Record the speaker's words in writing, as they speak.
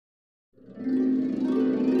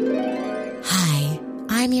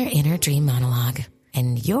I'm your inner dream monologue,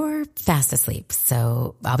 and you're fast asleep,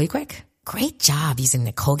 so I'll be quick. Great job using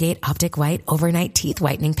the Colgate Optic White Overnight Teeth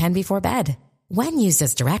Whitening Pen before bed. When used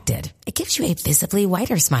as directed, it gives you a visibly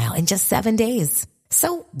whiter smile in just 7 days.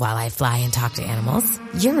 So while I fly and talk to animals,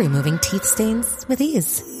 you're removing teeth stains with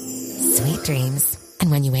ease. Sweet dreams.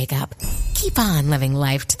 And when you wake up, keep on living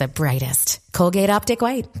life to the brightest. Colgate Optic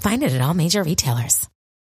White. Find it at all major retailers.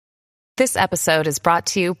 This episode is brought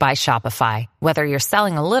to you by Shopify. Whether you're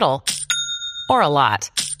selling a little or a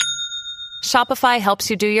lot, Shopify helps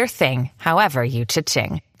you do your thing, however you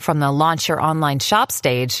cha-ching. From the launch your online shop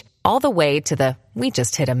stage, all the way to the we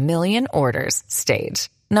just hit 1 million orders stage.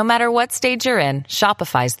 No matter what stage you're in,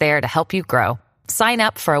 Shopify's there to help you grow. Sign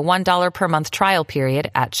up for a $1 per month trial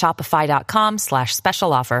period at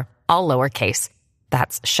shopify.com/special offer, all lowercase.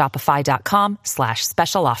 That's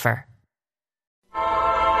shopify.com/special offer.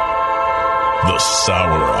 The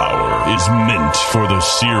Sour Hour is meant for the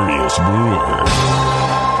serious brewer.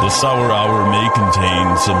 The Sour Hour may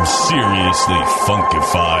contain some seriously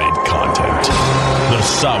funkified content. The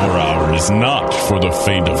Sour Hour is not for the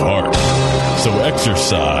faint of heart. So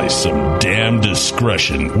exercise some damn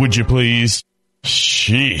discretion, would you please?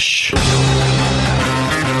 Sheesh.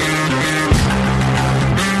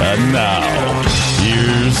 And now,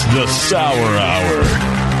 here's the Sour Hour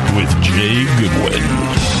with Jay Goodwin.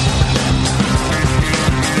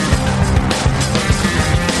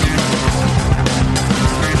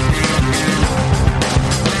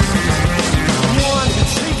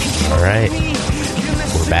 All right,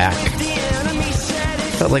 we're back.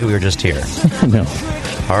 Felt like we were just here. No.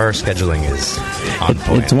 Our scheduling is on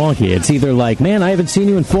point. It's wonky. It's either like, man, I haven't seen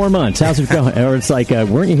you in 4 months. How's it going? Or it's like,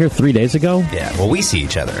 weren't you here 3 days ago? Yeah, well, we see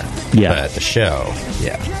each other. Yeah. But the show,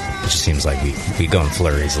 it just seems like we go in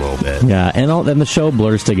flurries a little bit. Yeah, and the show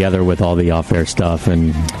blurs together with all the off-air stuff.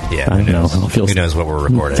 And yeah, I don't know. Who knows what we're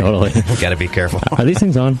recording? Totally. We got to be careful. Are these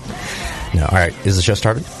things on? No. All right. Is the show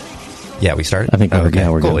started? Yeah, we started? I think we're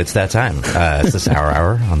cool. good. It's that time. It's the Sour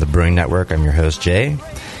Hour on the Brewing Network. I'm your host, Jay,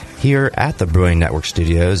 here at the Brewing Network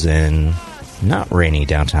studios in not rainy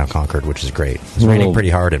downtown Concord, which is great. It was raining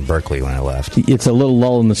pretty hard in Berkeley when I left. It's a little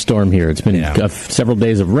lull in the storm here. It's been several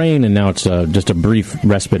days of rain, and now it's just a brief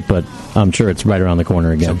respite, but I'm sure it's right around the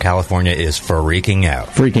corner again. So California is freaking out.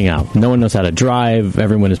 Freaking out. No one knows how to drive.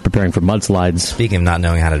 Everyone is preparing for mudslides. Speaking of not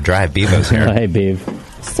knowing how to drive, Bevo's here. Hey, Bev.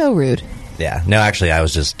 So rude. Yeah. No, actually, I'm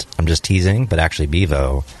just teasing, but actually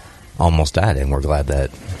Bevo almost died, and we're glad that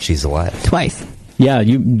she's alive. Twice. Yeah,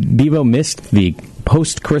 Bevo missed the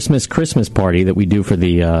post-Christmas Christmas party that we do for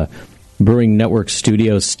the Brewing Network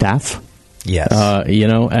Studios staff. Yes.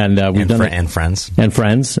 And we've done it. And friends. And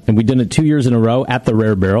friends. And we did it 2 years in a row at the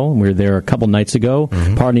Rare Barrel. We were there a couple nights ago,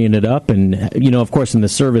 partying it up. And, of course, in the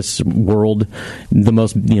service world, the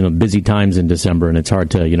most, busy times in December, and it's hard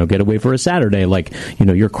to, get away for a Saturday like,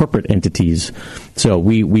 your corporate entities. So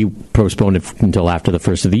we postponed it until after the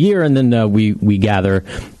first of the year, and then we gather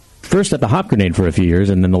first at the Hop Grenade for a few years,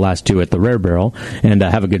 and then the last two at the Rare Barrel, and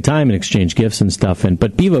have a good time and exchange gifts and stuff.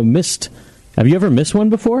 But Bevo missed. Have you ever missed one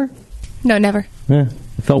before? No, never. Yeah,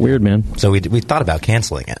 it felt weird, man. So we thought about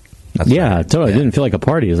canceling it. Totally. It didn't feel like a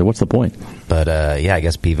party. Is it? What's the point? But I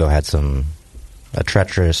guess Bevo had a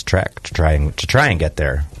treacherous trek to try and get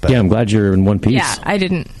there. But, yeah, I'm glad you're in one piece.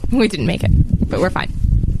 Yeah, we didn't make it, but we're fine.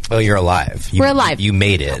 Oh, you're alive. We're alive. You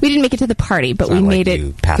made it. We didn't make it to the party, but we made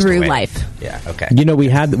it through life. Yeah. Okay. We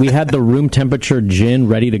had the room temperature gin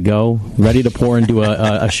ready to go, ready to pour into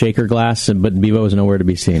a shaker glass, but Bevo was nowhere to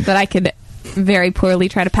be seen. But I could very poorly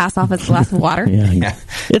try to pass off as a glass of water. Yeah.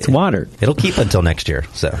 It's water. It'll keep until next year,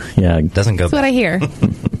 so it doesn't go. That's what I hear.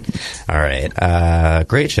 All right.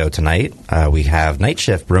 Great show tonight. We have Night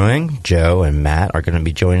Shift Brewing. Joe and Matt are going to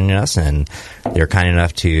be joining us, and they're kind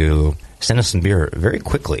enough to send us some beer very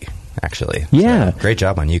quickly, actually. Yeah. So, great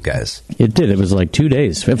job on you guys. It did. It was like 2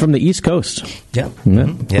 days. From the East Coast. Yeah. Good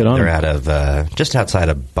on they're them. out of just outside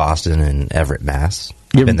of Boston and Everett, Mass.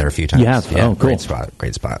 You've been there a few times. You have? Yeah, oh, cool. Great spot.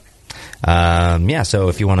 So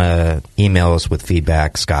if you want to email us with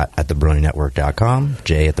feedback, Scott@thebrewingnetwork.com,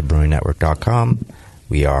 Jay@thebrewingnetwork.com.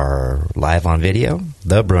 We are live on video,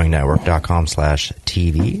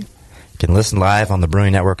 thebrewingnetwork.com/TV. You can listen live on the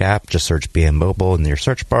Brewing Network app. Just search BM Mobile in your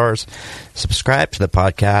search bars. Subscribe to the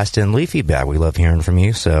podcast and leave feedback. We love hearing from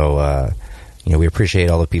you. So, we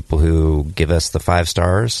appreciate all the people who give us the 5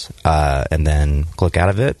 stars and then click out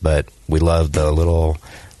of it. But we love the little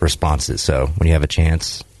responses. So when you have a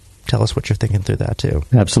chance, tell us what you're thinking through that, too.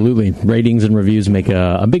 Absolutely. Ratings and reviews make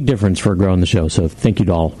a big difference for growing the show, so thank you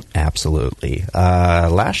to all. Absolutely.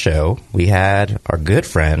 Last show, we had our good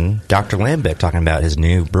friend, Dr. Lambic, talking about his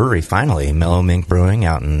new brewery, finally, Mellow Mink Brewing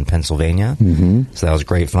out in Pennsylvania. Mm-hmm. So that was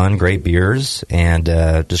great fun, great beers, and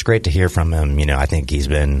just great to hear from him. You know, I think he's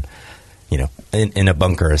been, you know, in a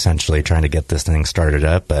bunker, essentially, trying to get this thing started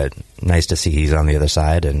up, but nice to see he's on the other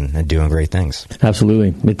side and doing great things.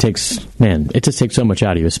 Absolutely. It just takes so much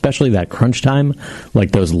out of you, especially that crunch time,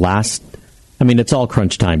 like those last... I mean, it's all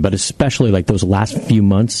crunch time, but especially like those last few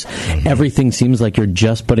months, everything seems like you're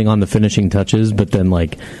just putting on the finishing touches, but then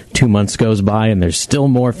like 2 months goes by and there's still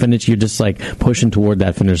more finish. You're just like pushing toward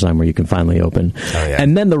that finish line where you can finally open. Oh, yeah.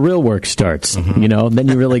 And then the real work starts, you know, then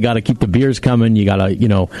you really got to keep the beers coming. You got to, you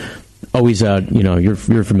know, always, you know, you're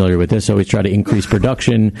familiar with this, always try to increase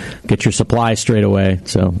production, get your supply straight away.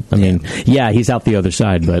 So, I mean, yeah, he's out the other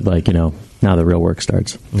side, but like, you know, now the real work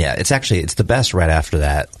starts. Yeah, it's the best right after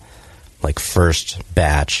that. Like first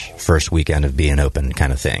batch, first weekend of being open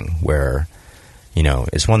kind of thing where, you know,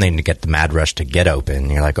 it's one thing to get the mad rush to get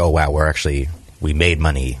open. You're like, oh, wow, we made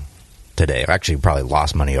money today. Actually, probably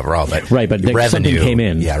lost money overall, but right, but revenue came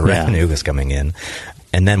in. Yeah, revenue was coming in.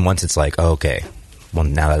 And then once it's like, oh, okay, well,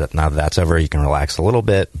 now that that's over, you can relax a little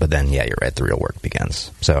bit. But then, yeah, you're right, the real work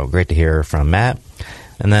begins. So great to hear from Matt.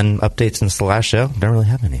 And then updates since the last show. Don't really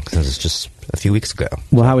have any because it's just a few weeks ago.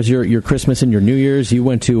 Well, how was your Christmas and your New Year's? You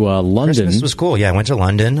went to London. Christmas was cool. Yeah, I went to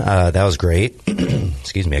London. That was great.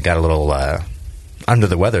 Excuse me. I got a little under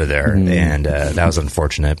the weather there, and that was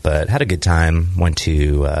unfortunate, but had a good time. Went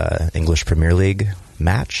to English Premier League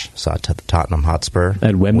match. Saw Tottenham Hotspur.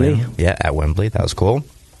 At Wembley? Win. Yeah, at Wembley. That was cool.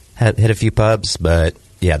 Hit a few pubs, but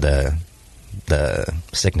yeah, the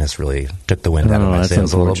sickness really took the wind out of my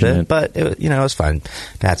sails a little bit, but it was fun.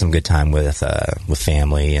 I had some good time with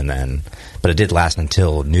family, but it did last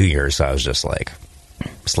until New Year's, so I was just like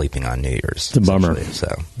sleeping on New Year's. It's a bummer. So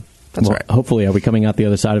that's right. Hopefully, are we coming out the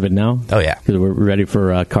other side of it now? Oh yeah, because we're ready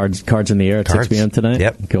for cards in the air at 6 p.m. tonight.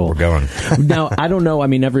 Yep, cool. We're going. Now I don't know. I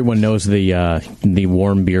mean, everyone knows the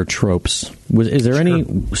warm beer tropes. Is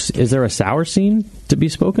there a sour scene to be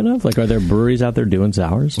spoken of? Like, are there breweries out there doing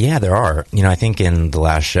sours? Yeah, there are. You know, I think in the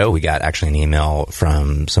last show we got actually an email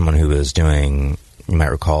from someone who was doing, you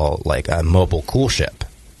might recall, like a mobile cool ship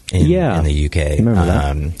in the UK. I remember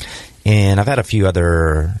that. And I've had a few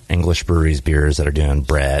other English breweries beers that are doing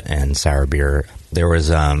Brett and sour beer. There was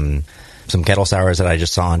some kettle sours that I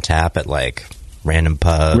just saw on tap at like random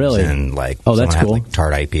pubs. Really? And like, that's had cool. Like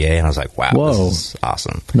tart IPA, and I was like, wow, Whoa. This is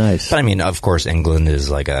awesome. Nice. But I mean, of course, England is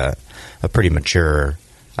like a pretty mature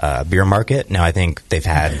beer market. Now, I think they've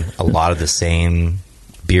had a lot of the same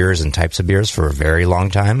beers and types of beers for a very long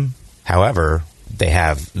time. However, they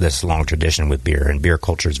have this long tradition with beer, and beer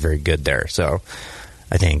culture is very good there. So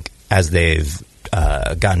I think as they've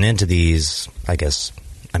gotten into these, I guess,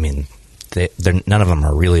 I mean, none of them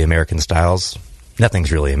are really American styles.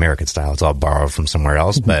 Nothing's really American style. It's all borrowed from somewhere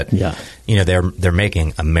else. But, you know, they're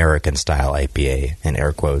making American-style IPA, in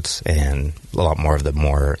air quotes, and a lot more of the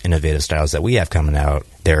more innovative styles that we have coming out.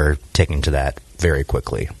 They're taking to that very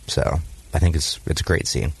quickly. So I think it's a great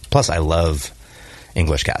scene. Plus, I love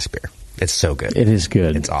English cask beer. It's so good. It is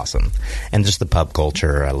good. It's awesome. And just the pub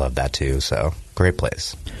culture, I love that too. So, great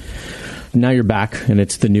place. Now you're back, and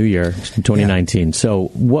it's the new year, 2019. Yeah. So,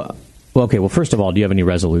 what... Well, okay, well, first of all, do you have any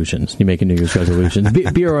resolutions? You making New Year's resolutions?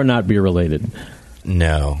 Beer or not beer related?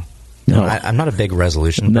 No. I'm not a big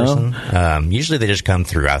resolution person. Usually they just come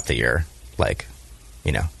throughout the year, like,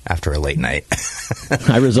 you know, after a late night.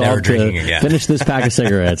 I resolved to finish this pack of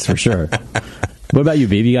cigarettes, for sure. What about you,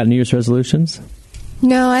 Viv? You got New Year's resolutions?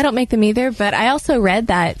 No, I don't make them either, but I also read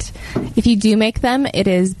that if you do make them,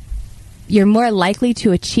 you're more likely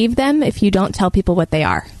to achieve them if you don't tell people what they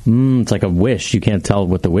are. It's like a wish. You can't tell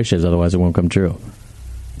what the wish is, otherwise it won't come true.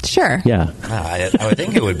 Sure. Yeah. I would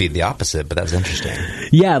think it would be the opposite, but that's interesting.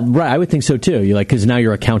 Yeah, right. I would think so too. You because now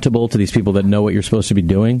you're accountable to these people that know what you're supposed to be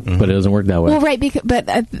doing, but it doesn't work that way. Well, right. But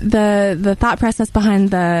the thought process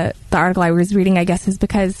behind the article I was reading, I guess, is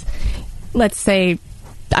because, let's say,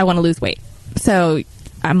 I want to lose weight, so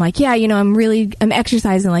I'm like, yeah, you know, I'm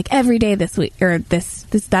exercising like every day this week, or this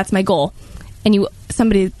that's my goal. And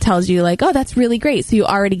somebody tells you like, oh, that's really great. So you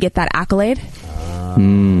already get that accolade.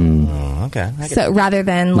 Okay. So rather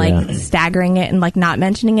than like staggering it and like not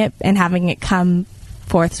mentioning it and having it come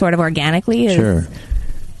forth sort of organically is,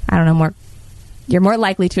 I don't know, you're more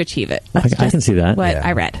likely to achieve it. That's I can see that. What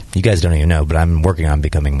I read. You guys don't even know, but I'm working on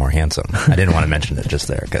becoming more handsome. I didn't want to mention it just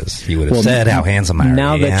there because you would have said how handsome I am.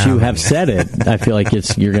 Now that you have said it, I feel like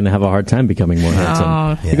you're going to have a hard time becoming more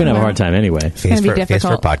handsome. You're going to have a hard time anyway. Face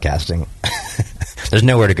for podcasting. There's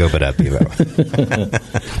nowhere to go but up, Evo.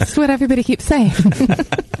 That's what everybody keeps saying.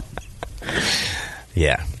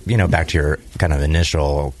 Yeah. Back to your kind of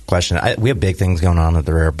initial question, we have big things going on at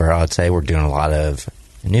the Rare Barrel. I'd say we're doing a lot of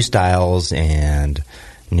new styles and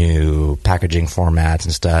new packaging formats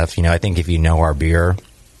and stuff. I think if you know our beer,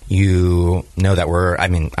 you know that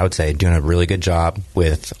I would say doing a really good job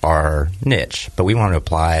with our niche, but we want to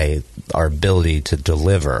apply our ability to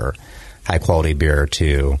deliver high quality beer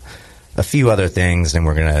to a few other things, and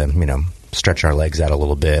we're going to, stretch our legs out a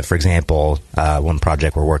little bit. For example, one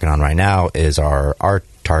project we're working on right now is our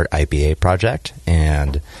Tart IPA project,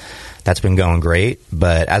 and that's been going great.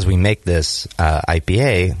 But as we make this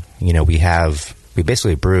IPA, we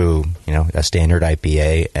basically brew, a standard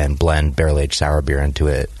IPA and blend barrel-aged sour beer into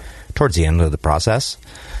it towards the end of the process.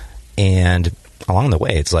 And along the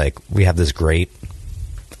way, it's like we have this great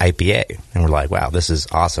IPA, and we're like, wow, this is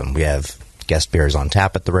awesome. We have guest beers on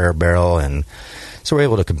tap at the Rare Barrel, and so we're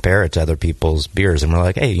able to compare it to other people's beers, and we're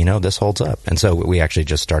like, hey, this holds up. And so we actually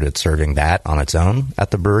just started serving that on its own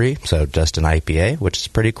at the brewery, so just an IPA, which is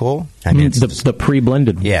pretty cool. I mean, it's the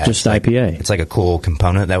pre-blended, just IPA. It's like a cool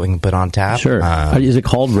component that we can put on tap. Sure. Is it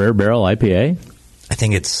called Rare Barrel IPA? I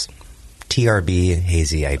think it's TRB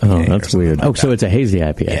Hazy IPA. Oh, that's weird. So it's a hazy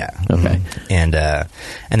IPA. Yeah. Okay. Mm-hmm.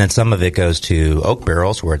 And then some of it goes to oak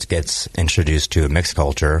barrels where it gets introduced to a mixed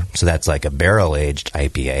culture. So that's like a barrel-aged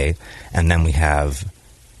IPA. And then we have,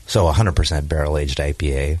 100% barrel-aged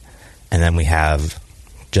IPA. And then we have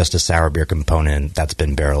just a sour beer component that's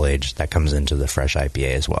been barrel-aged that comes into the fresh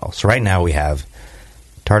IPA as well. So right now we have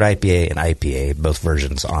Tart IPA and IPA, both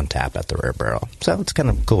versions on tap at the Rare Barrel. So it's kind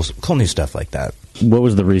of cool new stuff like that. What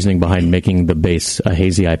was the reasoning behind making the base a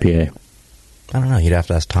hazy IPA? I don't know. You'd have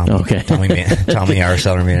to ask Tom. Okay. Tommy, our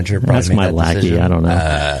seller manager, probably That's my lackey. Decision. I don't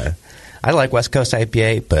know. I like West Coast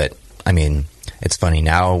IPA, but, I mean, it's funny.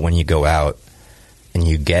 Now when you go out and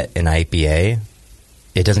you get an IPA,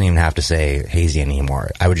 it doesn't even have to say hazy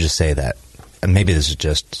anymore. I would just say that, and maybe this is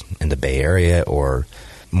just in the Bay Area or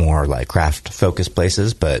more like craft-focused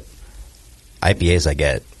places, but IPAs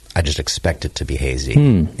I just expect it to be hazy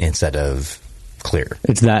instead of clear.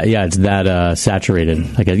 It's that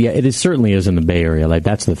saturated. Like, it certainly is in the Bay Area. Like,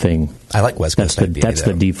 that's the thing. I like West Coast IPA. That's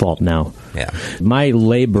the default now. Yeah. My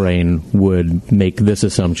lay brain would make this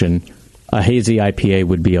assumption: a hazy IPA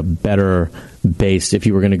would be a better base if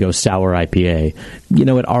you were going to go sour IPA.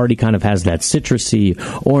 It already kind of has that citrusy,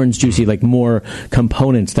 orange juicy, like more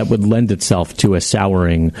components that would lend itself to a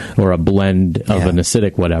souring or a blend of an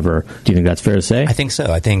acidic whatever. Do you think that's fair to say? I think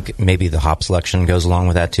so. I think maybe the hop selection goes along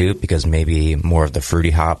with that too, because maybe more of the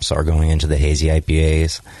fruity hops are going into the hazy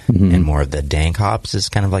IPAs and more of the dank hops is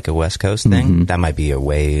kind of like a West Coast thing. That might be a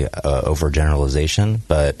way overgeneralization,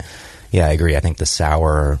 but yeah, I agree. I think the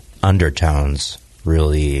sour undertones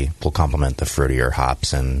really will complement the fruitier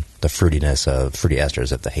hops and the fruity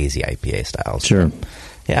esters of the hazy IPA styles. Sure.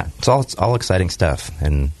 Yeah, it's all exciting stuff,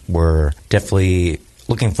 and we're definitely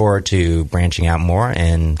looking forward to branching out more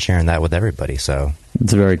and sharing that with everybody. So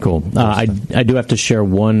it's very cool. I do have to share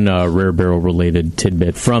one Rare Barrel related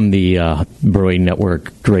tidbit from the Brewing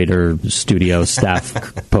Network Greater Studio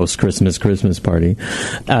staff post Christmas party.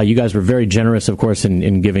 You guys were very generous, of course,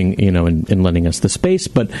 in giving, in lending us the space,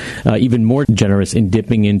 but even more generous in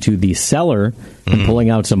dipping into the cellar and pulling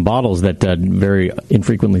out some bottles that very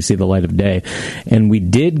infrequently see the light of day. And we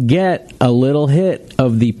did get a little hit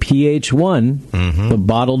of the PH1, the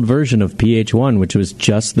bottled version of PH1, which was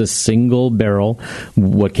just the single barrel,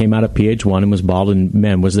 what came out of PH1 and was bottled. And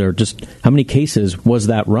man, was there just, how many cases was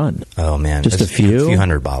that run? Oh man, just a few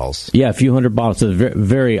hundred bottles. Yeah, a few hundred bottles. So very,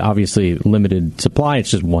 very obviously limited supply.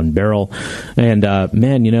 It's just one barrel. And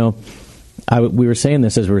man, we were saying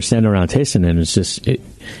this as we were standing around tasting it, and it's just,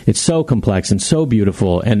 it's so complex and so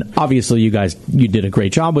beautiful. And obviously you did a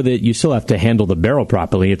great job with it. You still have to handle the barrel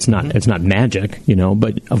properly. It's not magic,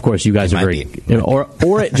 but of course you guys are very,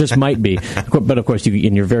 or it just might be. But of course,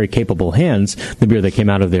 in your very capable hands, the beer that came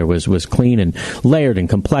out of there was clean and layered and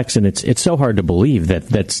complex. And it's so hard to believe that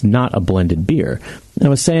that's not a blended beer. I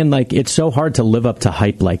was saying, it's so hard to live up to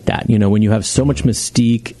hype like that. When you have so much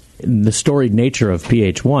mystique, the storied nature of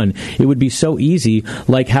PH1, it would be so easy,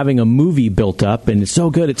 like having a movie built up, and it's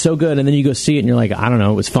so good, and then you go see it, and you're like, I don't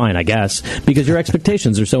know, it was fine, I guess, because your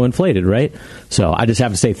expectations are so inflated, right? So I just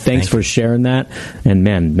have to say thanks for sharing that, and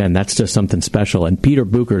man, that's just something special, and Peter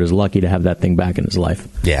Buchert is lucky to have that thing back in his life.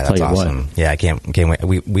 Yeah, that's awesome. Yeah, I can't wait.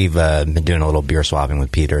 We've been doing a little beer swapping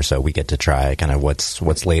with Peter, so we get to try kind of what's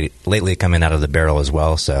lately coming out of the barrel as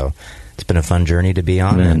well, so It's been a fun journey to be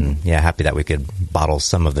on, and happy that we could bottle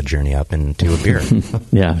some of the journey up into a beer.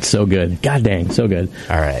 Yeah, so good. God dang, so good.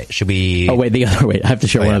 All right, should we... Oh, wait, I have to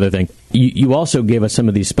share one other thing. You also gave us some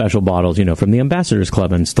of these special bottles, from the Ambassadors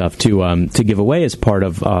Club and stuff to give away as part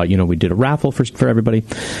of, we did a raffle for everybody.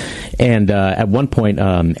 And at one point,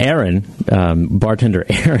 Aaron, bartender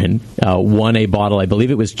Aaron, won a bottle. I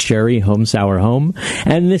believe it was Cherry Home Sour Home.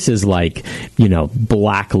 And this is like,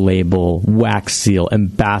 black label, wax seal,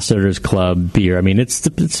 Ambassadors Club beer. I mean, it's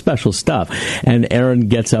special stuff. And Aaron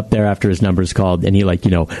gets up there after his number's called, and he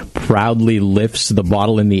proudly lifts the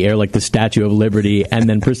bottle in the air like the Statue of Liberty, and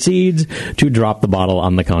then proceeds to drop the bottle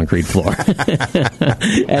on the concrete floor.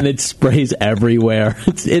 And it sprays everywhere.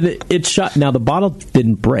 It shot. Now, the bottle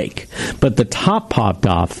didn't break, but the top popped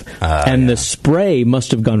off, and the spray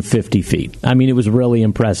must have gone 50 feet. I mean, it was really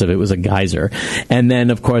impressive. It was a geyser. And then,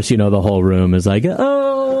 of course, the whole room is like,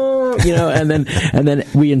 oh, and then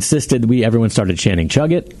we insisted, everyone started chanting,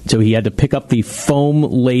 chug it. So he had to pick up the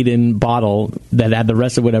foam-laden bottle that had the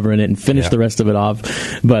rest of whatever in it and finish the rest of it off.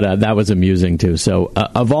 But that was amusing, too. So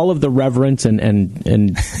of all of the reverence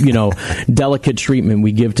and delicate treatment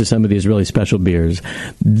we give to some of these really special beers,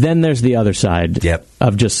 then there's the other side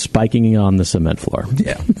of just spiking on the cement floor.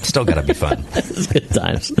 Yeah, still got to be fun. It's good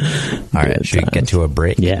times. All right, should we get to a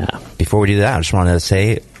break? Yeah. Before we do that, I just wanted to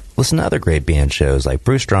say, listen to other great band shows like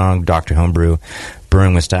Brew Strong, Dr. Homebrew,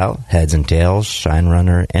 Brewing with Style, Heads and Tails, Shine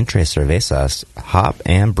Runner, Entre Cervezas, Hop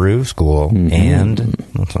and Brew School, and...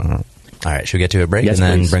 All right, should we get to a break and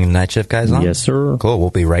then bring the Night Shift guys on? Yes, sir. Cool,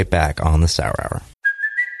 we'll be right back on the Sour Hour.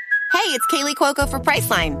 Hey, it's Kaylee Cuoco for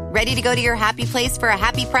Priceline. Ready to go to your happy place for a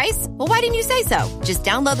happy price? Well, why didn't you say so? Just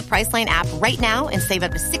download the Priceline app right now and save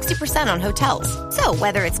up to 60% on hotels. So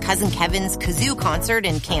whether it's Cousin Kevin's Kazoo Concert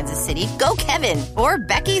in Kansas City, go Kevin, or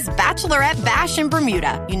Becky's Bachelorette Bash in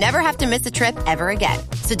Bermuda, you never have to miss a trip ever again.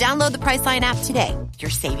 So download the Priceline app today.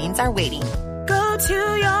 Your savings are waiting. Go to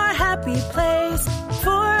your happy place for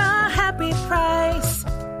a happy price.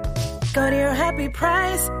 Go to your happy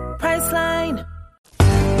price, Priceline.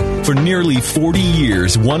 For nearly 40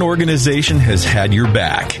 years, one organization has had your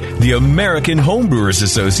back. The American Homebrewers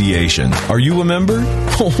Association. Are you a member?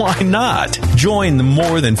 Why not? Join the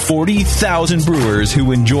more than 40,000 brewers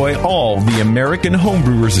who enjoy all the American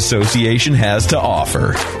Homebrewers Association has to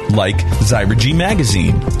offer. Like Zymergy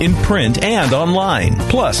Magazine, in print and online,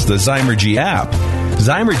 plus the Zymergy app.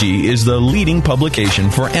 Zymergy is the leading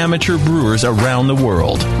publication for amateur brewers around the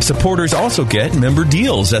world. Supporters also get member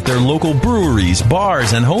deals at their local breweries,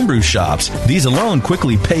 bars, and homebrew shops. These alone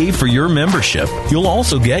quickly pay for your membership. You'll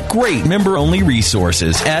also get great member-only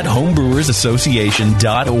resources at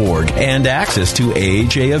homebrewersassociation.org and access to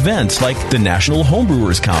AHA events like the National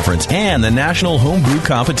Homebrewers Conference and the National Homebrew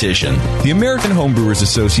Competition. The American Homebrewers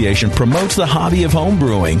Association promotes the hobby of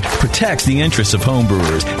homebrewing, protects the interests of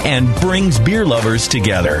homebrewers, and brings beer lovers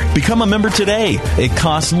together. Become a member today. It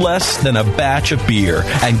costs less than a batch of beer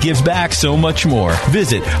and gives back so much more.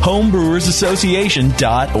 Visit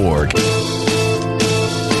homebrewersassociation.org.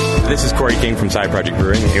 This is Corey King from Side Project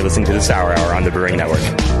Brewing, and you're listening to the Sour Hour on the Brewing Network.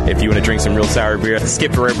 If you want to drink some real sour beer,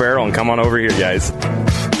 skip the Rare Barrel and come on over here, guys.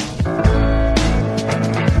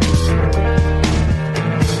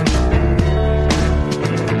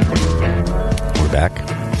 We're back.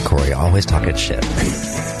 Corey always talking shit.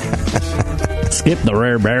 Skip the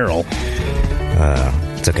Rare Barrel.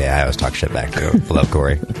 It's okay. I always talk shit back to love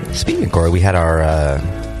Corey. Speaking of Corey, we had our...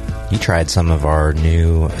 you tried some of our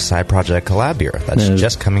new Side Project collab beer. That's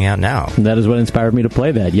just coming out now. That is what inspired me to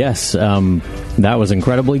play that. Yes. That was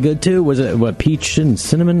incredibly good, too. Was it, peach and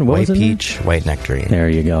cinnamon? What white was it? Peach, white nectarine. There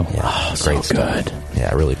you go. Yeah, oh, great so stuff. good.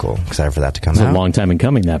 Yeah, really cool. Excited for that to come out. It's a long time in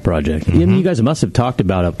coming, that project. Mm-hmm. And you guys must have talked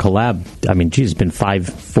about a collab. I mean, geez, it's been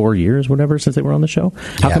 4 years, whatever, since they were on the show.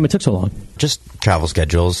 How come it took so long? Just travel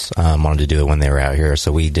schedules. Wanted to do it when they were out here.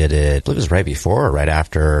 So we did it, it was right before or right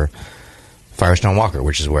after Firestone Walker,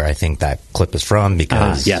 which is where I think that clip is from,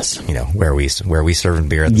 because where we serve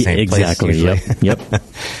beer at the same place. Exactly. Yep.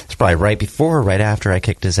 It's probably right before or right after I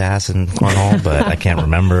kicked his ass in Cornhole, but I can't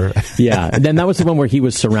remember. Yeah. And then that was the one where he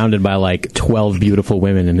was surrounded by like 12 beautiful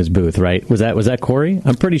women in his booth, right? Was that Corey?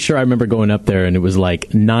 I'm pretty sure I remember going up there and it was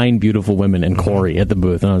like 9 beautiful women and Corey at the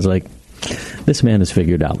booth, and I was like, this man has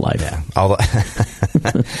figured out life. Yeah,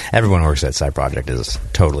 everyone who works at Side Project is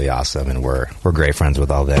totally awesome, and we're great friends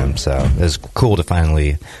with all them. So it was cool to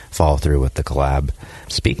finally follow through with the collab.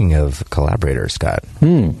 Speaking of collaborators, Scott,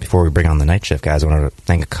 before we bring on the Night Shift guys, I want to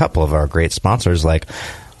thank a couple of our great sponsors like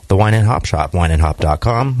The Wine and Hop Shop,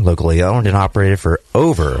 wineandhop.com, locally owned and operated for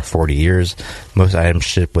over 40 years. Most items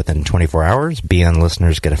ship within 24 hours. BN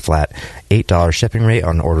listeners get a flat $8 shipping rate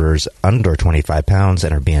on orders under 25 pounds.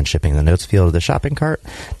 Enter BN shipping in the notes field of the shopping cart.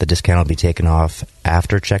 The discount will be taken off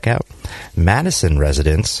after checkout. Madison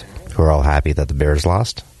residents, who are all happy that the Bears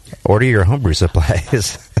lost, order your homebrew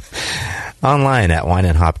supplies online at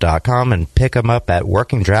wineandhop.com and pick them up at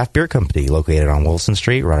Working Draft Beer Company, located on Wilson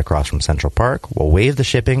Street, right across from Central Park. We'll waive the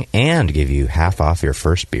shipping and give you half off your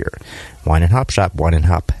first beer. Wine and Hop Shop,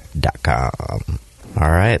 wineandhop.com. All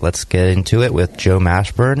right, let's get into it with Joe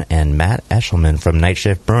Mashburn and Matt Eshelman from Night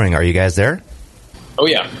Shift Brewing. Are you guys there? Oh,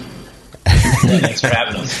 yeah. Thanks for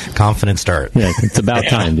having us. Confident start. Yeah, it's about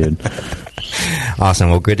time, dude. Awesome.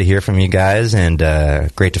 Well, good to hear from you guys, and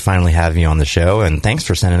great to finally have you on the show. And thanks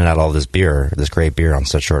for sending out all this beer, this great beer, on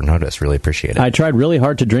such short notice. Really appreciate it. I tried really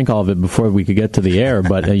hard to drink all of it before we could get to the air,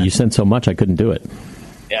 but you sent so much I couldn't do it.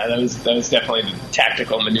 Yeah, that was definitely the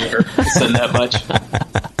tactical maneuver to send that much.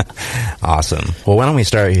 Awesome. Well, why don't we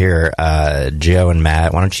start here, Joe and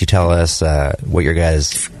Matt? Why don't you tell us what your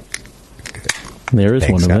guys... There is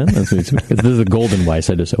Thanks, one of them. This is a Golden Weiss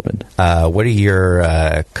I just opened. What are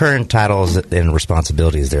your current titles and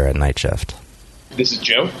responsibilities there at Night Shift? This is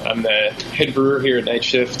Joe. I'm the head brewer here at Night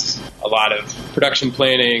Shift. A lot of production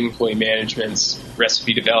planning, employee management,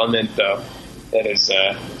 recipe development, though that is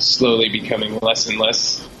slowly becoming less and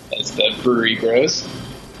less as the brewery grows.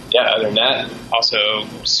 Yeah, other than that, also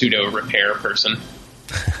pseudo repair person.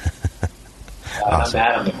 Awesome. I'm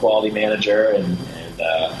Matt. I'm the quality manager, and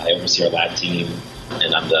I oversee our lab team,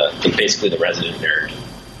 and I'm basically the resident nerd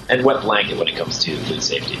and wet blanket when it comes to food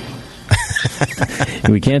safety.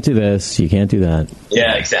 We can't do this. You can't do that.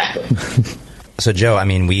 Yeah, exactly. So, Joe, I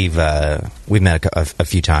mean, we've met a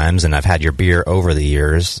few times, and I've had your beer over the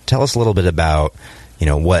years. Tell us a little bit about,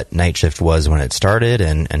 what Night Shift was when it started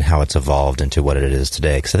and how it's evolved into what it is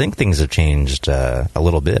today, because I think things have changed a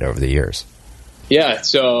little bit over the years. Yeah,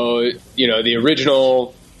 so, the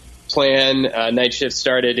original plan, Night Shift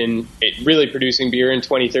started in really producing beer in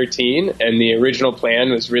 2013, and the original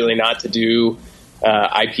plan was really not to do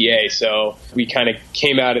IPA. So we kind of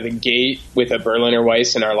came out of the gate with a Berliner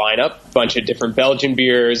Weiss in our lineup, a bunch of different Belgian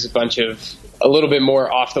beers, a little bit more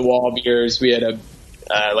off-the-wall beers. We had a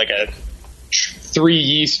 3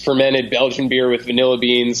 yeast fermented Belgian beer with vanilla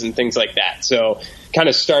beans and things like that. So kind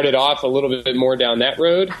of started off a little bit more down that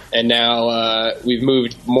road, and now we've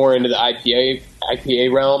moved more into the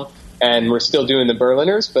IPA realm, and we're still doing the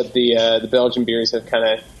Berliners, but the Belgian beers have kind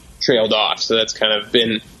of trailed off. So that's kind of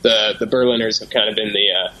been the Berliners have kind of been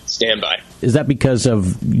the standby. Is that because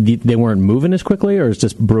of they weren't moving as quickly, or is it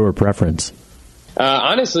just brewer preference?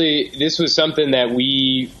 Honestly, this was something that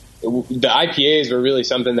the IPAs were really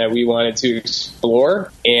something that we wanted to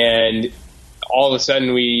explore, and all of a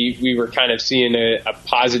sudden we were kind of seeing a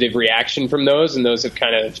positive reaction from those, and those have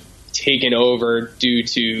kind of taken over due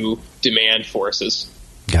to demand forces.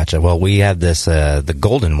 Gotcha. Well, we have this, the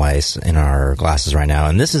Golden Weiss in our glasses right now,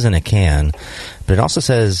 and this is in a can, but it also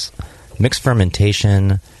says mixed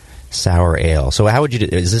fermentation sour ale. So how would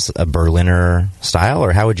is this a Berliner style,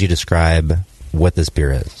 or how would you describe what this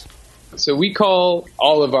beer is? So we call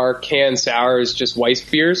all of our canned sours just Weiss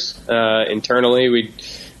beers. Internally,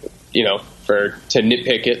 to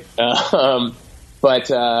nitpick it.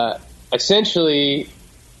 But essentially,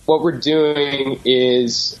 what we're doing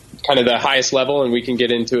is kind of the highest level, and we can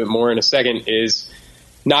get into it more in a second, is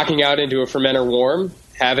knocking out into a fermenter warm,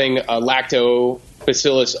 having a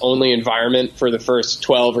lactobacillus only environment for the first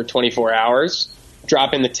 12 or 24 hours,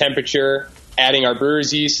 dropping the temperature, adding our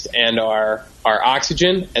brewer's yeast and our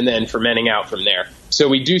oxygen, and then fermenting out from there. So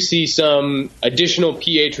we do see some additional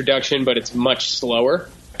pH reduction, but it's much slower,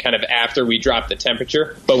 kind of after we drop the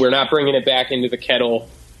temperature. But we're not bringing it back into the kettle.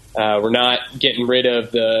 We're not getting rid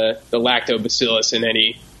of the lactobacillus in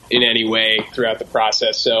any way throughout the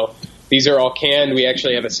process. So these are all canned. We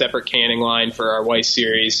actually have a separate canning line for our Weiss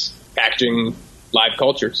series, packaging live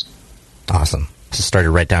cultures. Awesome. Just started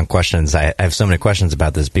to write down questions. I have so many questions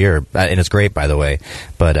about this beer, and it's great, by the way.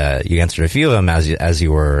 But you answered a few of them as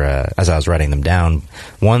I was writing them down.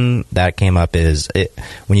 One that came up is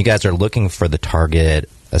when you guys are looking for the target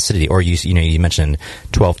acidity, or you mentioned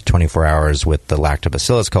 12 to 24 hours with the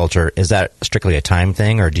lactobacillus culture. Is that strictly a time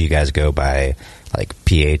thing, or do you guys go by like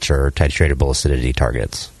pH or titratable acidity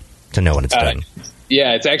targets to know when it's done?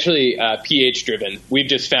 Yeah, it's actually pH driven. We've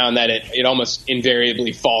just found that it almost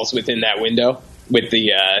invariably falls within that window with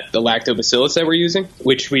the lactobacillus that we're using,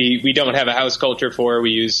 which we don't have a house culture for.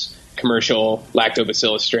 We use commercial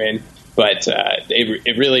lactobacillus strain, but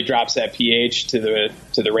it really drops that pH to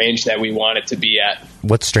the range that we want it to be at.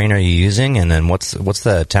 what strain are you using, and then what's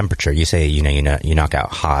the temperature? You say you knock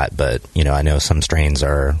out hot, but I know some strains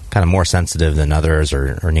are kind of more sensitive than others,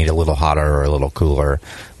 or need a little hotter or a little cooler.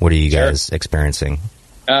 What are you guys experiencing?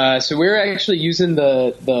 So we're actually using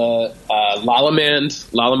the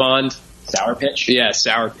Lallemand sour pitch. Yeah,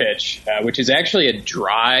 sour pitch, which is actually a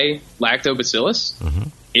dry lactobacillus. Mm-hmm.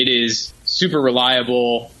 It is super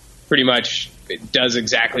reliable. Pretty much, it does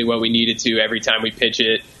exactly what we need it to every time we pitch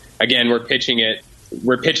it. Again, we're pitching it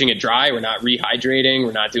dry. We're not rehydrating.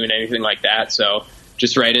 We're not doing anything like that. So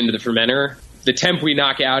just right into the fermenter. The temp we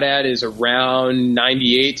knock out at is around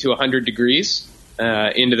 98 to 100 degrees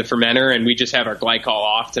into the fermenter, and we just have our glycol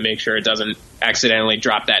off to make sure it doesn't accidentally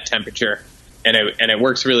drop that temperature. And it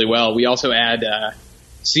works really well. We also add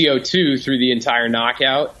CO2 through the entire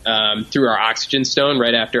knockout through our oxygen stone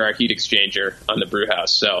right after our heat exchanger on the brew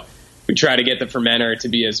house. So we try to get the fermenter to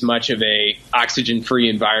be as much of a oxygen-free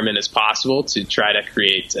environment as possible to try to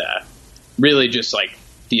create really just like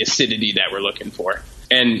the acidity that we're looking for.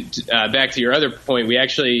 And back to your other point, we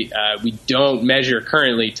actually we don't measure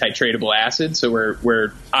currently titratable acid, so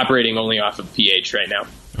we're operating only off of pH right now.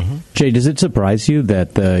 Mm-hmm. Jay, does it surprise you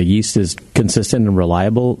that the yeast is consistent and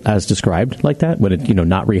reliable as described like that, when it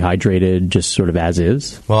not rehydrated, just sort of as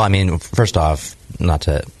is? Well, I mean, first off, not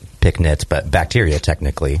to pick nits, but bacteria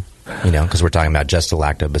technically, because we're talking about just a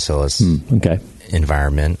lactobacillus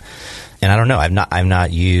environment. And I don't know, I've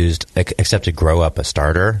not used, except to grow up a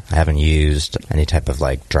starter, I haven't used any type of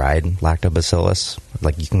like dried lactobacillus.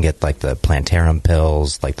 Like you can get like the plantarum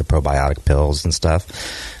pills, like the probiotic pills and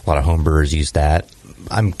stuff. A lot of home brewers use that.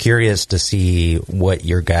 I'm curious to see what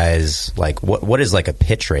your guys, like, what is like a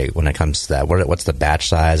pitch rate when it comes to that? What's the batch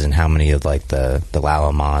size, and how many of like the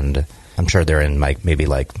Lallemand, I'm sure they're in like maybe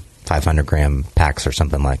like 500 gram packs or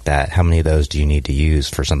something like that. How many of those do you need to use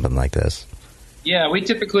for something like this? Yeah, we're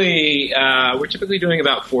typically doing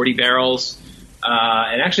about 40 barrels.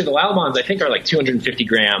 And actually the Lallemands, I think, are like 250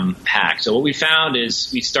 gram packs. So what we found is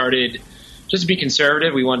we started, just to be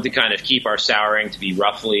conservative, we wanted to kind of keep our souring to be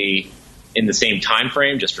roughly in the same time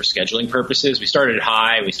frame just for scheduling purposes. We started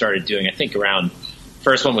high. We started doing, I think, around,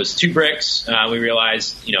 first one was 2 bricks. We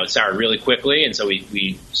realized, it soured really quickly, and so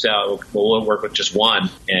we'll work with just one.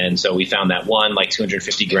 And so we found that one, like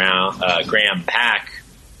 250 gram pack,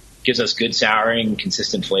 gives us good souring,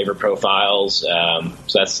 consistent flavor profiles.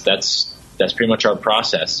 So that's pretty much our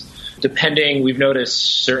process. Depending, we've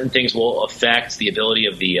noticed certain things will affect the ability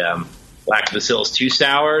of the lactobacillus to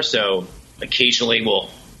sour. So occasionally we'll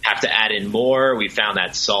have to add in more. We found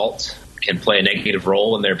that salt can play a negative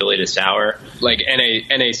role in their ability to sour. Like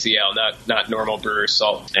NaCl, not normal brewer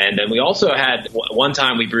salt. And then we also had, one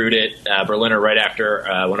time we brewed it, Berliner, right after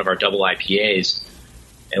one of our double IPAs,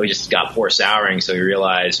 and we just got poor souring. So we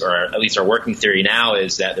realized, or at least our working theory now,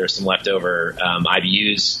 is that there's some leftover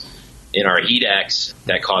IBUs in our heat X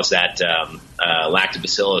that caused that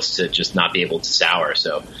lactobacillus to just not be able to sour.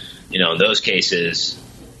 So, in those cases,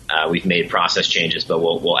 we've made process changes, but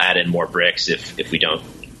we'll add in more bricks if we don't,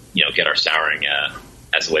 get our souring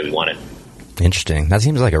as the way we want it. Interesting. That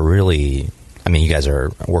seems like a really, I mean, you guys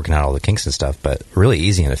are working out all the kinks and stuff, but really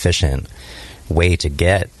easy and efficient way to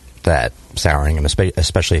get that souring, and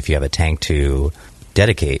especially if you have a tank to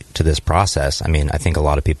dedicate to this process. I mean, I think a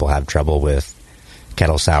lot of people have trouble with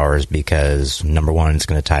kettle sours because, number one, it's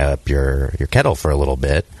going to tie up your kettle for a little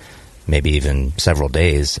bit, maybe even several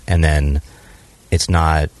days, and then it's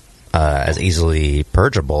not as easily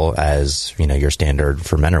purgeable as your standard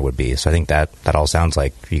fermenter would be. So I think that all sounds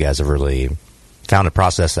like you guys have really found a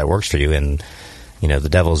process that works for you, and the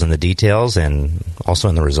devil's in the details and also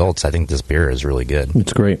in the results. I think this beer is really good.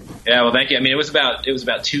 It's great. Yeah, well, thank you. I mean, it was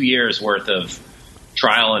about 2 years worth of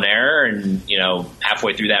trial and error, and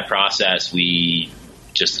halfway through that process, we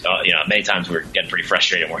just many times we were getting pretty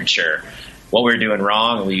frustrated and weren't sure what we were doing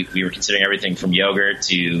wrong. We were considering everything from yogurt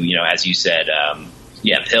to as you said,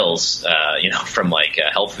 pills, from like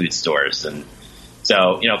health food stores. And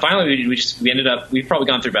so finally we've probably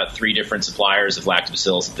gone through about 3 different suppliers of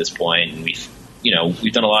lactobacillus at this point, and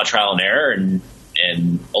we've done a lot of trial and error,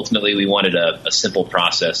 and ultimately we wanted a simple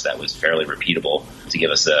process that was fairly repeatable to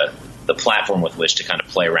give us the platform with which to kind of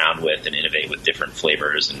play around with and innovate with different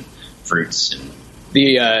flavors and fruits. And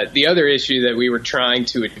the other issue that we were trying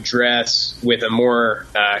to address with a more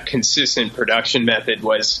consistent production method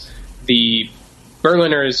was the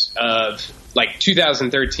Berliners of like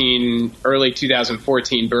 2013, early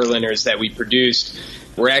 2014 Berliners that we produced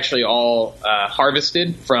were actually all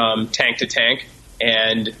harvested from tank to tank,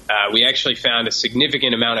 and we actually found a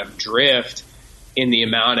significant amount of drift in the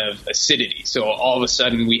amount of acidity. So all of a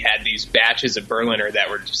sudden we had these batches of Berliner that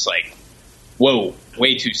were just like, whoa,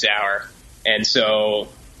 way too sour. And so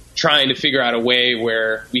trying to figure out a way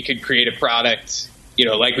where we could create a product,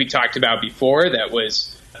 like we talked about before, that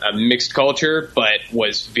was a mixed culture, but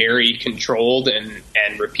was very controlled and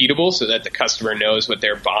repeatable so that the customer knows what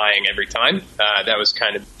they're buying every time. That was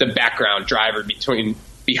kind of the background driver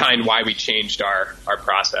behind why we changed our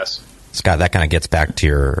process. Scott, that kind of gets back to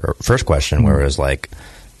your first question where it was like,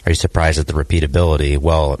 are you surprised at the repeatability?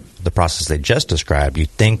 Well, the process they just described you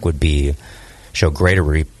think would show greater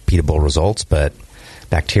repeatable results, but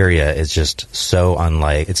bacteria is just so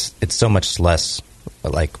unlike, it's so much less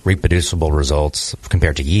like reproducible results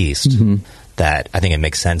compared to yeast that I think it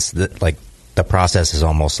makes sense that like the process is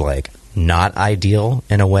almost like not ideal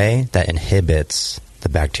in a way that inhibits the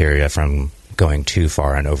bacteria from going too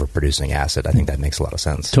far and overproducing acid. I think that makes a lot of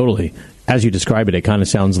sense. Totally. As you describe it, it kind of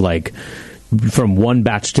sounds like from one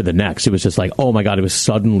batch to the next, it was just like, oh my God, it was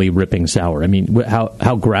suddenly ripping sour. I mean,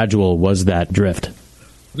 how gradual was that drift?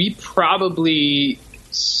 We probably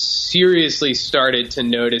seriously started to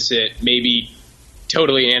notice it, maybe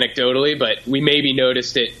totally anecdotally, but we maybe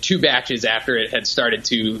noticed it 2 batches after it had started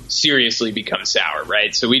to seriously become sour,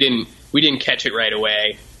 right? So we didn't catch it right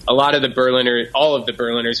away. A lot of all of the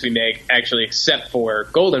Berliners we make, actually, except for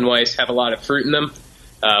Golden Weiss, have a lot of fruit in them,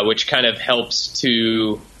 which kind of helps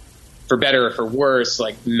to, for better or for worse,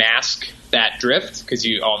 like mask that drift, because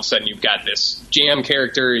all of a sudden you've got this jam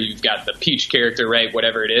character, you've got the peach character, right?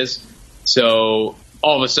 Whatever it is. So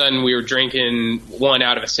all of a sudden we were drinking one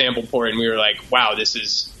out of a sample pour and we were like, wow, this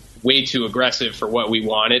is way too aggressive for what we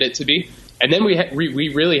wanted it to be. And then we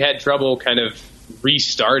really had trouble kind of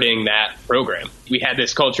restarting that program. We had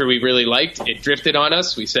this culture we really liked. It drifted on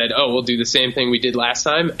us. We said, oh, we'll do the same thing we did last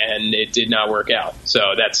time, and it did not work out. So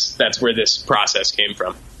that's where this process came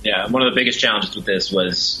from. Yeah, one of the biggest challenges with this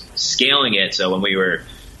was scaling it. So when we were,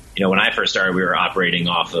 when I first started, we were operating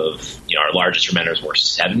off of, our largest fermenters were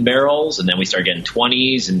 7 barrels, and then we started getting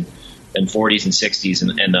 20s and 40s and 60s.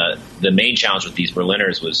 And the main challenge with these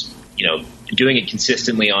Berliners was, doing it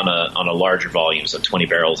consistently on a larger volume, so 20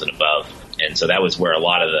 barrels and above. And so that was where a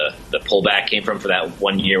lot of the pullback came from for that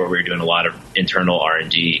 1 year where we were doing a lot of internal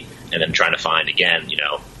R&D and then trying to find, again,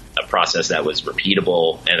 a process that was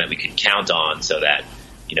repeatable and that we could count on so that,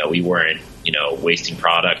 we weren't, wasting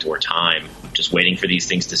product or time just waiting for these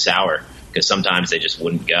things to sour, because sometimes they just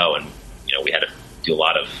wouldn't go. And, we had to do a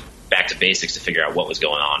lot of back to basics to figure out what was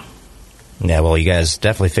going on. Yeah, well, you guys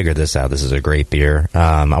definitely figured this out. This is a great beer.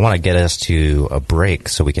 I want to get us to a break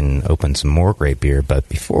so we can open some more great beer. But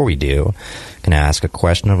before we do, can I ask a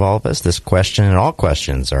question of all of us? This question and all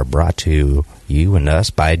questions are brought to you and us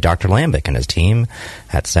by Dr. Lambic and his team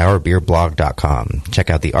at sourbeerblog.com. Check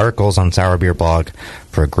out the articles on Sour Beer Blog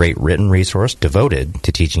for a great written resource devoted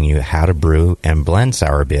to teaching you how to brew and blend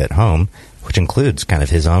sour beer at home, which includes kind of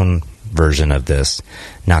his own version of this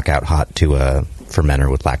knockout hot to a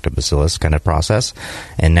fermenter with lactobacillus kind of process.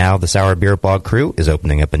 And now the Sour Beer Blog crew is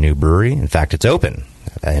opening up a new brewery. In fact, it's open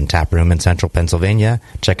in tap room in central Pennsylvania.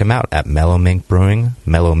 Check them out at Mellow Mink Brewing,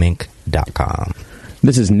 mellowmink.com.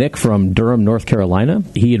 This is Nick from Durham, North Carolina.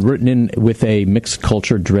 He had written in with a mixed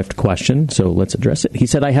culture drift question, so let's address it. He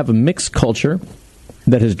said, I have a mixed culture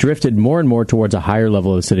that has drifted more and more towards a higher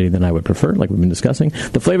level of acidity than I would prefer, like we've been discussing.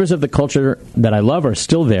 The flavors of the culture that I love are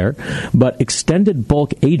still there, but extended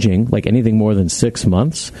bulk aging, like anything more than 6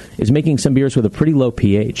 months, is making some beers with a pretty low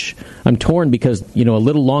pH. I'm torn because, a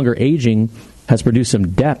little longer aging has produced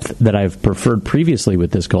some depth that I've preferred previously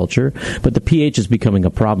with this culture, but the pH is becoming a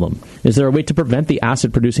problem. Is there a way to prevent the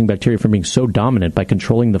acid-producing bacteria from being so dominant by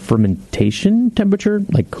controlling the fermentation temperature,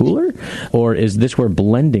 like cooler? Or is this where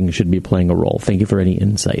blending should be playing a role? Thank you for any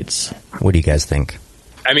insights. What do you guys think?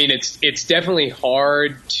 I mean, it's definitely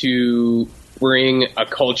hard to bring a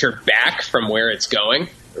culture back from where it's going,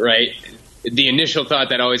 right? The initial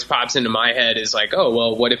thought that always pops into my head is like, oh,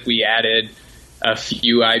 well, what if we added a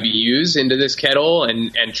few IBUs into this kettle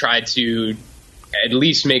and tried to at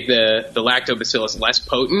least make the lactobacillus less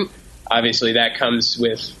potent? Obviously, that comes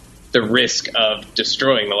with the risk of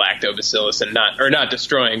destroying the lactobacillus and not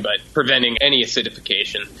destroying, but preventing any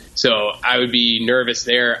acidification. So I would be nervous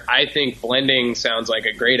there. I think blending sounds like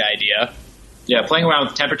a great idea. Yeah, playing around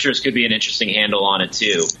with temperatures could be an interesting handle on it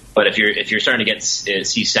too. But if you're starting to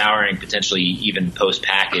see souring potentially even post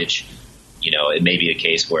package, it may be a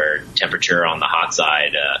case where temperature on the hot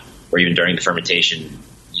side, or even during the fermentation,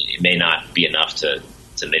 it may not be enough to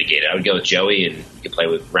mitigate it. I would go with Joey, and you can play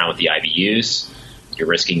around with the IBUs. You're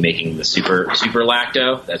risking making the super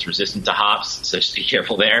lacto that's resistant to hops, so just be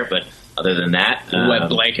careful there. But other than that, wet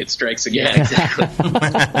blanket strikes again. Yeah, exactly.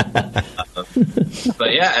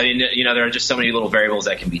 But yeah, I mean, there are just so many little variables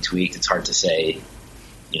that can be tweaked. It's hard to say,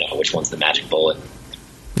 which one's the magic bullet.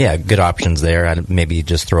 Yeah, good options there. I'd maybe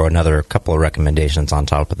just throw another couple of recommendations on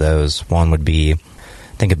top of those. One would be,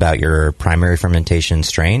 think about your primary fermentation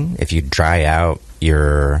strain. If you dry out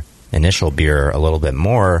your initial beer a little bit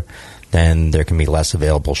more, then there can be less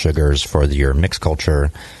available sugars for your mixed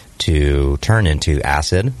culture to turn into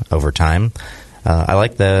acid over time. I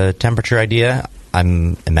like the temperature idea.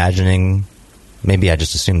 I'm imagining, maybe I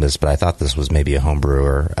just assumed this, but I thought this was maybe a home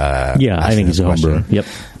brewer. Yeah, I think he's a home brewer. Yep.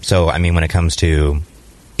 So, I mean, when it comes to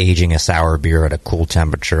aging a sour beer at a cool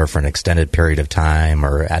temperature for an extended period of time,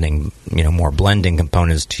 or adding, more blending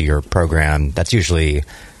components to your program, that's usually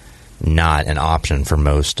not an option for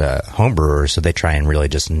most home brewers. So they try and really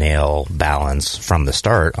just nail balance from the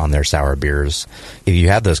start on their sour beers. If you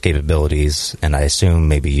have those capabilities, and I assume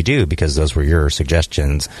maybe you do because those were your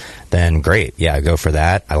suggestions, then great. Yeah, go for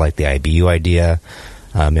that. I like the IBU idea.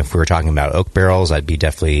 If we were talking about oak barrels, I'd be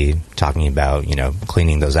definitely talking about,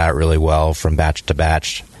 cleaning those out really well from batch to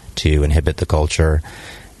batch to inhibit the culture,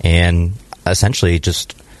 and essentially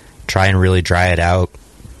just try and really dry it out,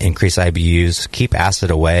 increase IBUs, keep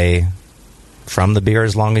acid away from the beer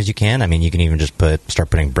as long as you can. I mean, you can even just start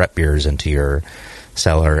putting Brett beers into your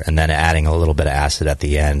cellar and then adding a little bit of acid at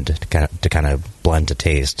the end to kind of blend to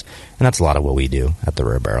taste. And that's a lot of what we do at the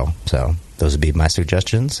Rare Barrel. So those would be my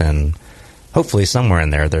suggestions, and hopefully somewhere in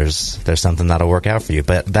there's something that'll work out for you.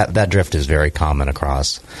 But that drift is very common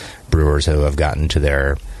across brewers who have gotten to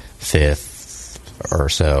their 5th or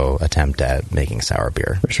so attempt at making sour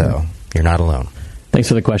beer. Sure. So you're not alone. Thanks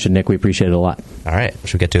for the question, Nick. We appreciate it a lot. All right.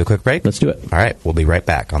 Should we get to a quick break? Let's do it. All right. We'll be right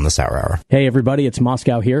back on the Sour Hour. Hey, everybody. It's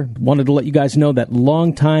Moscow here. Wanted to let you guys know that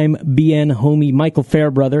longtime BN homie Michael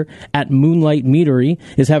Fairbrother at Moonlight Meadery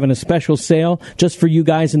is having a special sale just for you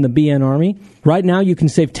guys in the BN Army. Right now, you can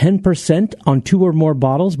save 10% on 2 or more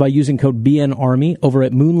bottles by using code BNARMY over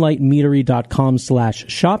at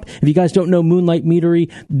moonlightmeadery.com/shop. If you guys don't know Moonlight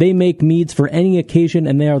Meadery, they make meads for any occasion,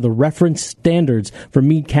 and they are the reference standards for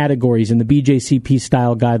mead categories in the BJCP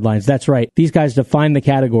style guidelines. That's right. These guys define the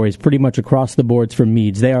categories pretty much across the boards for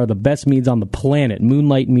meads. They are the best meads on the planet,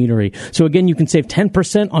 Moonlight Meadery. So again, you can save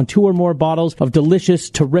 10% on 2 or more bottles of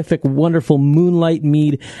delicious, terrific, wonderful Moonlight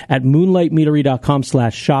mead at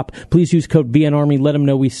moonlightmeadery.com/shop. Please use code BNARMY. Let them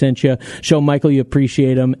know we sent you. Show Michael you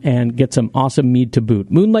appreciate him and get some awesome mead to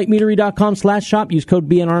boot. Moonlightmeadery.com/shop. Use code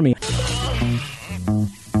BNARMY.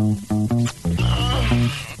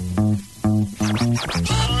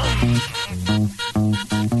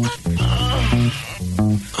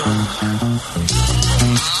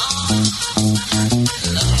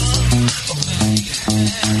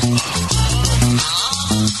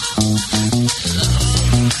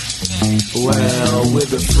 Well, we're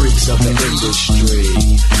the freaks of the industry.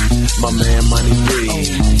 My man, Money B.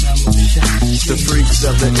 The freaks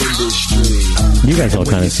of the industry. You guys all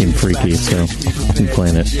kind of seem freaky, so I'm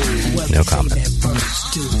playing it. No comment.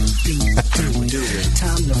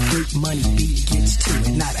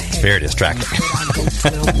 Very distracting.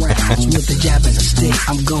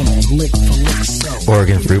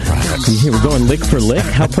 Oregon fruit products. Here, we're going lick for lick?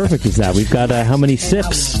 How perfect is that? We've got how many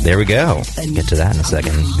sips? There we go. Get to that in a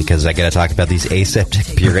second, because I got to talk about these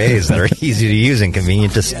aseptic purees that are easy to use and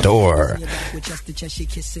convenient to store.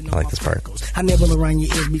 I like this part. I nibble around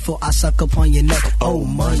your ears before I suck upon your neck. Oh,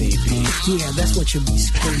 Money B. Yeah, that's what you'll be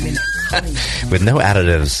screaming at. With no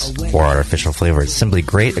additives or artificial flavor, it's simply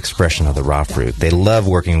great expression of the raw fruit. They love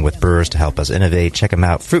working with brewers to help us innovate. Check them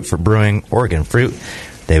out. Fruit for Brewing, Oregon Fruit.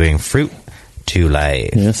 They bring fruit to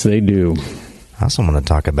life. Yes, they do. I also want to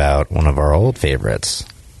talk about one of our old favorites,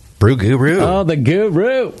 Brew Guru. Oh, the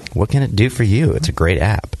Guru. What can it do for you? It's a great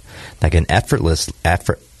app. Like an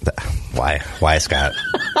Why, Scott?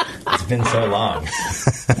 It's been so long.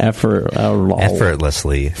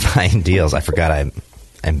 Effortlessly find deals. I forgot I'm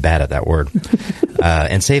bad at that word.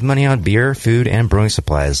 And save money on beer, food, and brewing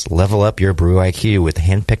supplies. Level up your brew IQ with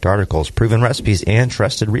hand-picked articles, proven recipes, and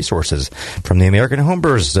trusted resources from the American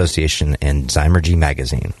Homebrewers Association and Zymergy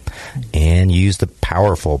Magazine. And use the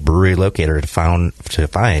powerful brewery locator to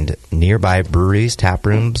find nearby breweries, tap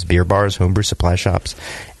rooms, beer bars, homebrew supply shops,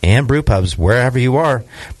 and brew pubs wherever you are.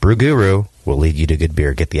 Brew Guru will lead you to good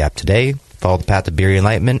beer. Get the app today. Follow the path to beer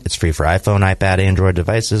enlightenment. It's free for iPhone, iPad, Android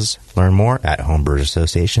devices. Learn more at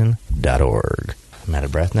homebrewersassociation.org. I'm out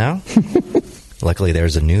of breath now. Luckily,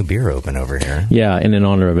 there's a new beer open over here. Yeah, and in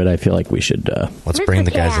honor of it, I feel like we should... Let's bring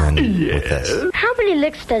the guys in with this. How many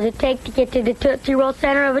licks does it take to get to the Tootsie Roll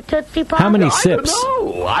center of a Tootsie Pop? How many sips? I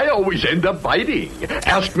don't know. I always end up biting.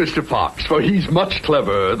 Ask Mr. Fox, for he's much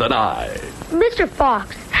cleverer than I. Mr.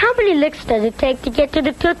 Fox, how many licks does it take to get to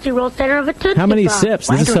the Tootsie Roll center of a Tootsie Pop? How many sips?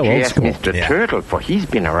 This is so old school. Mr. Turtle, for he's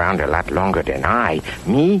been around a lot longer than I.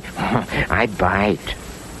 Me, I bite.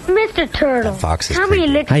 Mr. Turtle, Fox is how many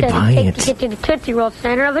creepy. licks does it take to get to the Tootsie Roll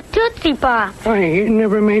center of a Tootsie Pop? Why, he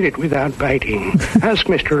never made it without biting. Ask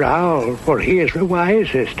Mr. Owl, for he is the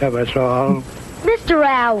wisest of us all. Mr.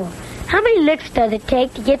 Owl, how many licks does it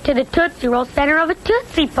take to get to the Tootsie Roll center of a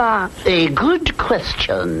Tootsie Pop? A good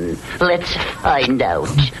question. Let's find out.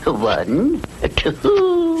 1,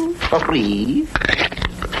 2, 3.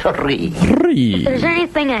 If there's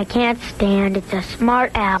anything I can't stand, it's a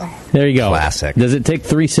smart owl. There you go. Classic. Does it take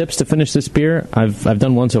 3 sips to finish this beer? I've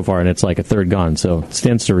done one so far, and it's like a third gone, so it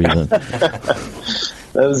stands to reason. That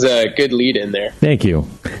was a good lead in there. Thank you.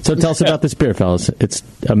 So tell us about this beer, fellas. It's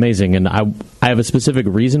amazing, and I have a specific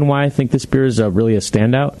reason why I think this beer is really a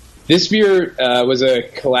standout. This beer was a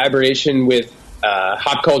collaboration with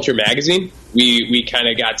Hop Culture Magazine. We kind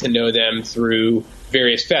of got to know them through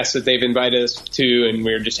various fests that they've invited us to, and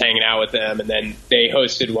we were just hanging out with them. And then they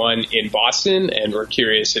hosted one in Boston, and we're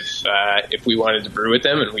curious if we wanted to brew with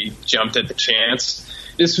them, and we jumped at the chance.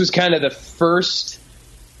 This was kind of the first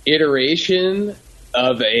iteration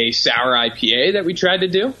of a sour IPA that we tried to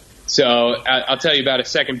do. So I'll tell you about a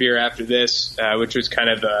second beer after this, which was kind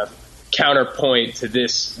of a counterpoint to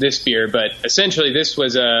this beer. But essentially, this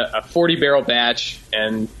was a 40-barrel batch,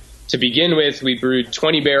 and to begin with, we brewed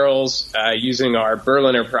 20 barrels using our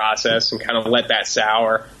Berliner process and kind of let that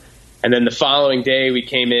sour. And then the following day, we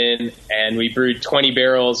came in and we brewed 20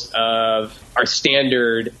 barrels of our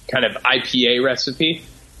standard kind of IPA recipe,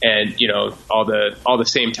 and all the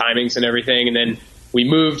same timings and everything. And then we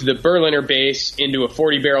moved the Berliner base into a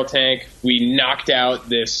 40-barrel tank. We knocked out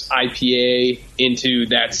this IPA into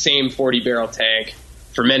that same 40-barrel tank,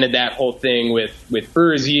 fermented that whole thing with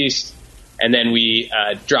brewer's yeast, and then we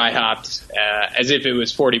dry hopped as if it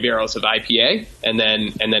was 40 barrels of IPA, and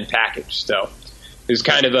then packaged. So it was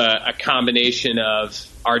kind of a combination of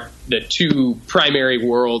the two primary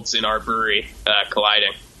worlds in our brewery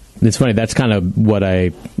colliding. It's funny. That's kind of what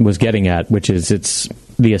I was getting at, which is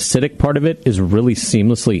the acidic part of it is really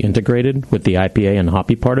seamlessly integrated with the IPA and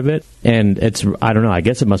hoppy part of it. And I don't know, I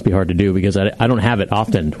guess it must be hard to do because I don't have it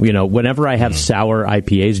often. Whenever I have sour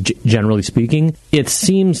IPAs, generally speaking, it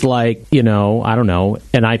seems like, I don't know,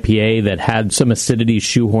 an IPA that had some acidity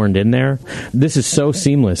shoehorned in there. This is so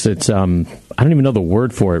seamless. It's, I don't even know the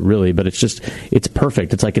word for it really, but it's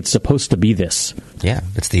perfect. It's like it's supposed to be this. Yeah,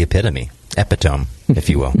 it's the epitome, if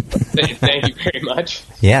you will. Thank you very much.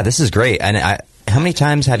 Yeah, this is great. And how many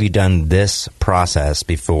times have you done this process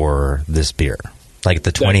before this beer? Like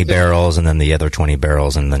the 20 barrels and then the other 20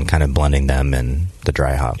 barrels and then kind of blending them in the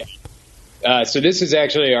dry hop? So this is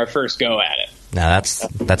actually our first go at it. No,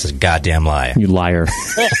 that's a goddamn lie. You liar.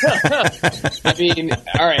 I mean,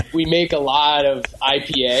 all right, we make a lot of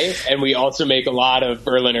IPA and we also make a lot of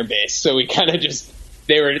Berliner base. So we kind of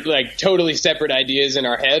they were like totally separate ideas in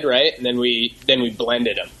our head, right? And then we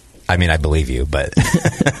blended them. I mean, I believe you, but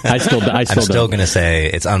I'm still going to say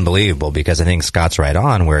it's unbelievable because I think Scott's right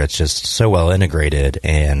on where it's just so well integrated,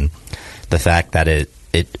 and the fact that it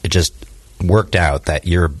just worked out that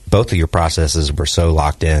both of your processes were so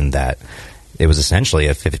locked in that it was essentially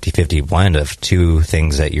a 50-50 blend of two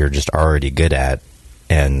things that you're just already good at.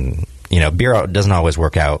 And, beer doesn't always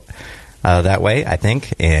work out that way, I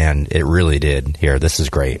think, and it really did here. This is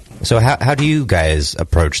great. So how do you guys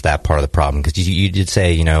approach that part of the problem? Because you did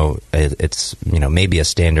say, it's, maybe a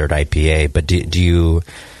standard IPA, but do you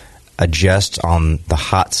adjust on the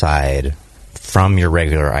hot side from your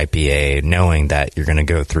regular IPA, knowing that you're going to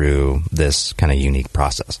go through this kind of unique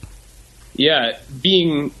process? Yeah,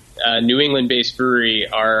 being a New England-based brewery,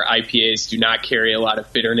 our IPAs do not carry a lot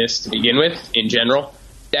of bitterness to begin with in general.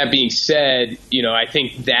 That being said, I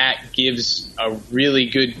think that gives a really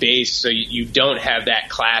good base so you don't have that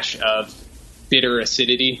clash of bitter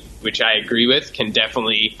acidity, which I agree with, can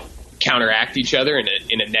definitely counteract each other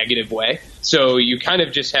in a negative way. So you kind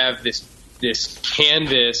of just have this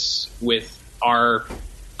canvas with our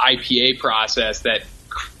IPA process that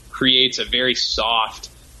creates a very soft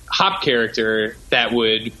hop character that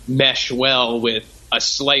would mesh well with a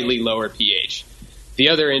slightly lower pH. The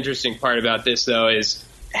other interesting part about this, though, is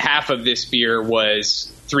half of this beer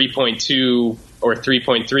was 3.2 or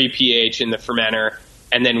 3.3 pH in the fermenter,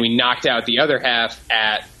 and then we knocked out the other half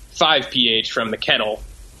at 5 pH from the kettle,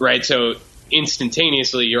 right? So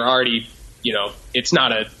instantaneously, you're already, it's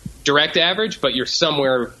not a direct average, but you're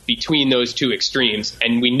somewhere between those two extremes,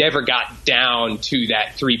 and we never got down to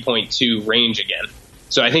that 3.2 range again.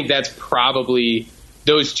 So I think that's probably,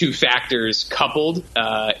 those two factors coupled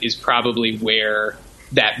is probably where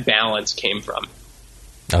that balance came from.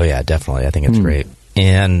 Oh, yeah, definitely. I think it's great.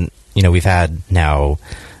 And, we've had now,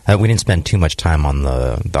 we didn't spend too much time on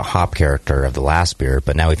the hop character of the last beer,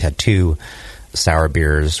 but now we've had two sour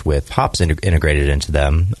beers with hops integrated into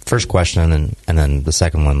them. First question, and then the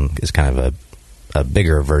second one is kind of a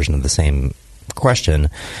bigger version of the same question.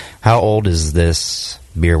 How old is this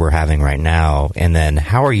beer we're having right now? And then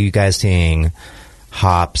how are you guys seeing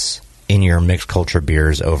hops in your mixed culture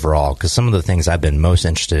beers overall? Because some of the things I've been most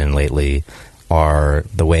interested in lately are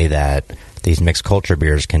the way that these mixed culture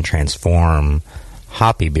beers can transform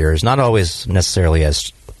hoppy beers, not always necessarily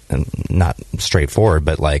as not straightforward,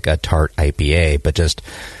 but like a tart IPA, but just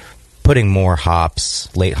putting more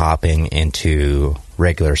hops, late hopping into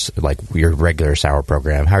your regular sour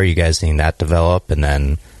program. How are you guys seeing that develop? And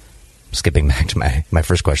then skipping back to my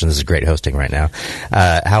first question, this is great hosting right now.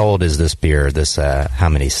 How old is this beer? How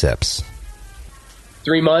many sips?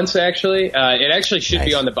 3 months, actually. It actually should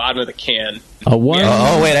be on the bottom of the can. A one?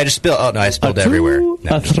 Oh, wait, I just spilled. Oh, no, I spilled everywhere. No.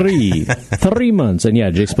 A 3. 3 months. And yeah,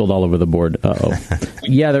 Jay spilled all over the board. Uh-oh.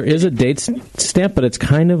 Yeah, there is a date stamp, but it's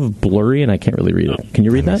kind of blurry, and I can't really read it. Can you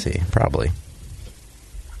read that? See, probably.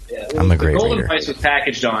 Yeah, I'm a great Golden reader. Price was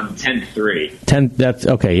packaged on 10/3. 10, that's,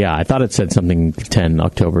 okay, yeah. I thought it said something 10,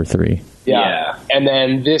 October 3. Yeah. And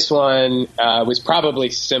then this one was probably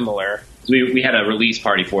similar. We had a release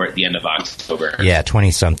party for it at the end of October. Yeah,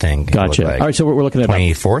 20-something. Gotcha. All right, so we're looking at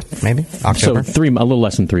 24th, maybe? October? So a little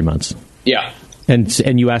less than 3 months. Yeah.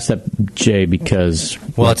 And you asked that, Jay, because...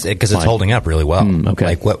 Well, it's holding up really well. Okay.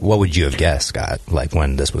 Like, what would you have guessed, Scott, like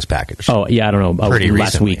when this was packaged? Oh, yeah, I don't know. Pretty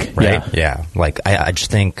last recently, week. right? Yeah. Like, I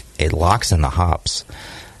just think it locks in the hops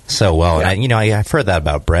so well. Yeah. And I've heard that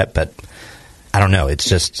about Brett, but I don't know. It's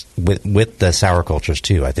just with the sour cultures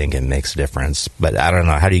too. I think it makes a difference. But I don't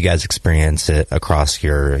know. How do you guys experience it across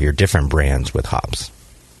your different brands with hops?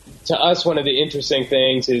 To us, one of the interesting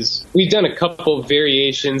things is we've done a couple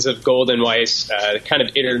variations of Golden Weiss, kind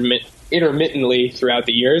of intermittently throughout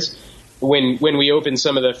the years. When we open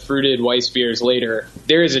some of the fruited Weiss beers later,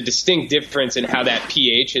 there is a distinct difference in how that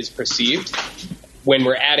pH is perceived. When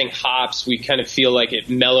we're adding hops, we kind of feel like it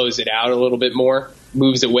mellows it out a little bit more,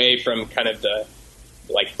 moves away from kind of the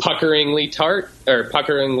like puckeringly tart or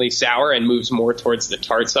puckeringly sour and moves more towards the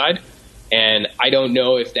tart side. And I don't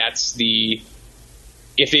know if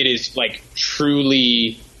if it is like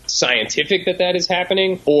truly scientific that is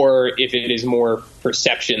happening, or if it is more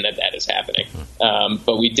perception that is happening.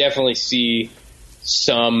 But we definitely see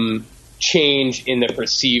some change in the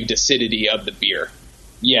perceived acidity of the beer.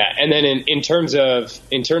 Yeah, and then in terms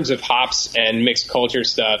of hops and mixed culture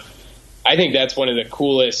stuff, I think that's one of the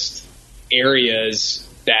coolest areas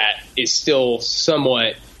that is still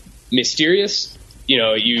somewhat mysterious.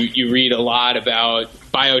 You read a lot about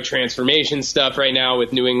biotransformation stuff right now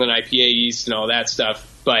with New England IPA yeast and all that stuff,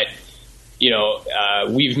 but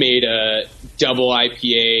we've made a double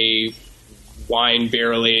IPA wine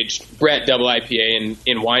barrel aged Brett double IPA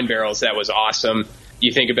in wine barrels that was awesome.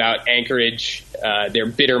 You think about Anchorage, their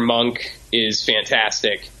Bitter Monk is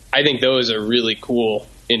fantastic. I think those are really cool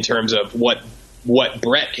in terms of what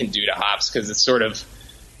Brett can do to hops, because it's sort of,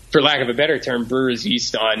 for lack of a better term, brewer's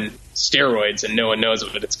yeast on steroids, and no one knows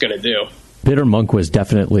what it's going to do. Bitter Monk was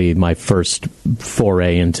definitely my first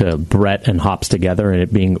foray into Brett and hops together, and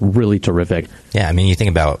it being really terrific. Yeah, I mean, you think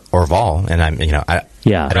about Orval, and I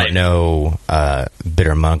don't know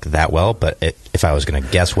Bitter Monk that well, but if I was going to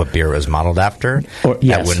guess what beer it was modeled after,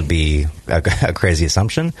 that wouldn't be a crazy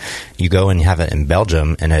assumption. You go and you have it in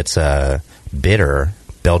Belgium, and it's a bitter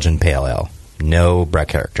Belgian pale ale. No Brett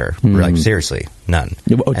character. Like, seriously, none.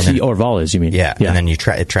 Orval is, you mean? Yeah. And then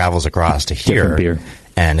it travels across to here. Beer.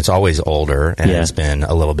 And it's always older, and it's been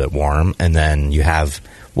a little bit warm. And then you have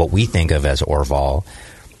what we think of as Orval,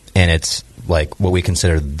 and it's like what we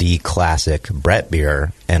consider the classic Brett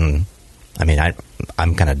beer. And I mean,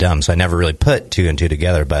 I'm kind of dumb, so I never really put two and two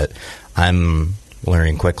together, but I'm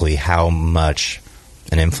learning quickly how much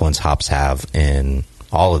an influence hops have in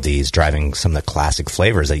all of these, driving some of the classic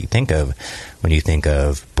flavors that you think of when you think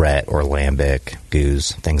of Brett or Lambic,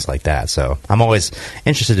 Goose, things like that. So I'm always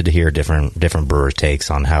interested to hear different brewers'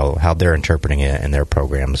 takes on how they're interpreting it in their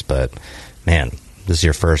programs. But man, this is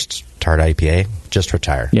your first tart IPA. Just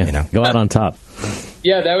retire. Yeah, go out on top.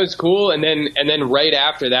 Yeah, that was cool. And then right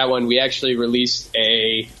after that one, we actually released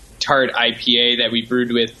a tart IPA that we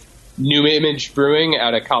brewed with New Image Brewing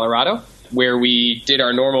out of Colorado, where we did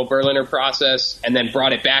our normal Berliner process and then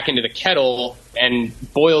brought it back into the kettle and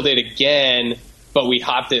boiled it again, but we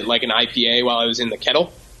hopped it like an IPA while I was in the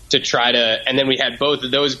kettle to try to, and then we had both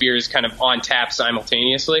of those beers kind of on tap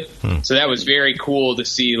simultaneously. So that was very cool to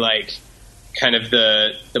see, like, kind of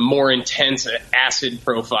the more intense acid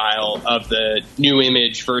profile of the New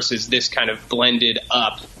Image versus this kind of blended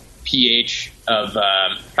up pH of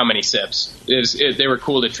how many sips. They were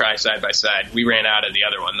cool to try side by side. We ran out of the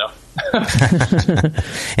other one, though.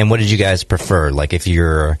 And what did you guys prefer? Like, if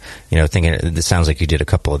you're, thinking, this sounds like you did a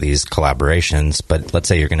couple of these collaborations, but let's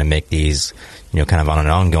say you're going to make these, kind of on an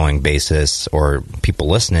ongoing basis, or people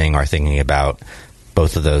listening are thinking about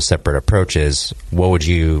both of those separate approaches. What would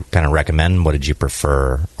you kind of recommend? What did you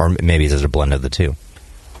prefer? Or maybe is it a blend of the two?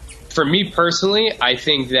 For me personally, I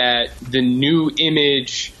think that the new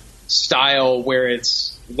image style, where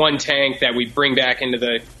it's one tank that we bring back into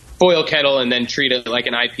the boil kettle and then treat it like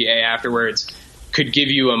an IPA afterwards, could give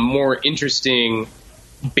you a more interesting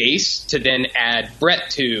base to then add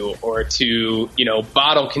Brett to, or to,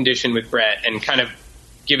 bottle condition with Brett and kind of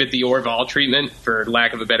give it the Orval treatment, for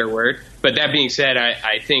lack of a better word. But that being said,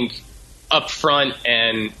 I think up front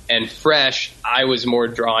and fresh, I was more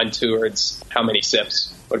drawn towards how many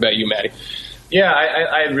sips. What about you, Maddie? Yeah,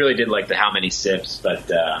 I really did like the how many sips, but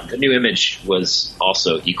the new image was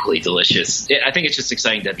also equally delicious. I think it's just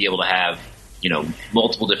exciting to be able to have,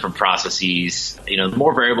 multiple different processes. The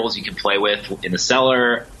more variables you can play with in the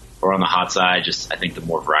cellar or on the hot side, just I think the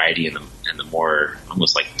more variety and the more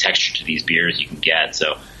almost like texture to these beers you can get.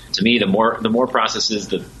 So to me, the more processes,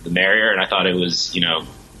 the merrier. And I thought it was,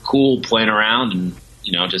 cool playing around and,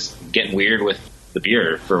 just getting weird with the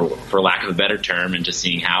beer, for lack of a better term, and just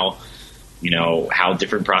seeing how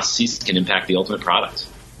different processes can impact the ultimate product.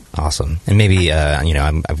 Awesome. And maybe,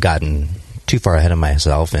 I've gotten too far ahead of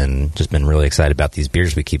myself and just been really excited about these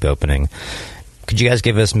beers we keep opening. Could you guys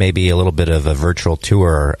give us maybe a little bit of a virtual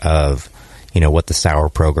tour of, what the sour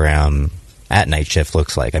program at Night Shift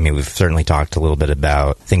looks like? I mean, we've certainly talked a little bit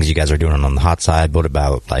about things you guys are doing on the hot side, but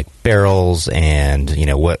about like barrels and,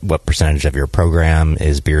 what percentage of your program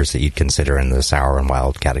is beers that you'd consider in the sour and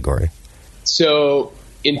wild category? So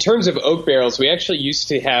in terms of oak barrels, we actually used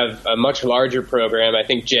to have a much larger program. I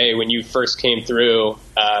think, Jay, when you first came through,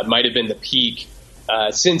 might have been the peak.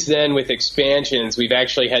 Since then, with expansions, we've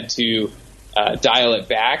actually had to dial it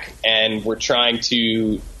back, and we're trying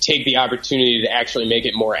to take the opportunity to actually make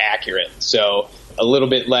it more accurate. So a little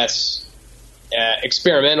bit less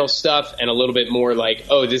experimental stuff and a little bit more like,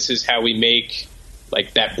 oh, this is how we make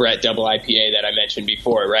like that Brett double IPA that I mentioned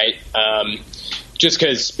before, right? Just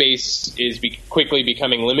because space is quickly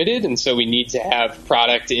becoming limited, and so we need to have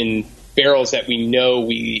product in barrels that we know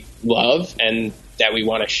we love and that we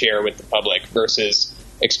want to share with the public versus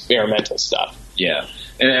experimental stuff. Yeah.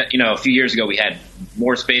 And, a few years ago we had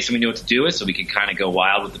more space than we knew what to do with, so we could kind of go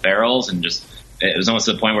wild with the barrels, and just it was almost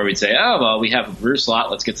to the point where we'd say, oh, well, we have a brew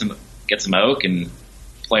slot, let's get some oak and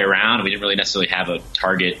play around. And we didn't really necessarily have a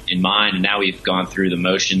target in mind, and now we've gone through the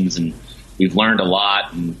motions and we've learned a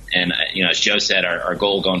lot. And as Joe said, our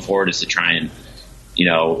goal going forward is to try and,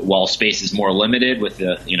 while space is more limited with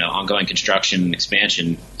the, ongoing construction and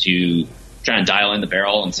expansion, to try and dial in the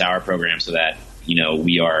barrel and sour program so that,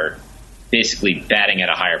 we are basically batting at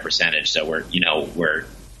a higher percentage. So we're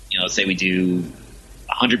let's say we do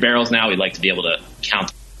 100 barrels now, we'd like to be able to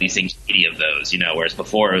count these things, 80 of those, whereas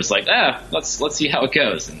before it was like, let's see how it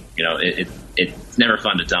goes. And, it's never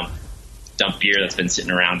fun to dump beer that's been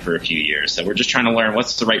sitting around for a few years. So we're just trying to learn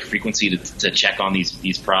what's the right frequency to check on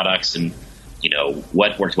these products, and,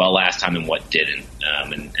 what worked well last time and what didn't.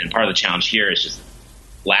 And part of the challenge here is just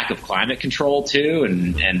lack of climate control too.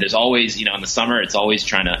 And there's always, in the summer, it's always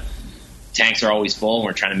tanks are always full, and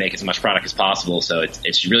we're trying to make as much product as possible. So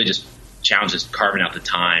it's really just challenges carving out the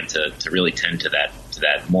time to really tend to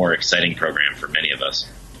that more exciting program for many of us.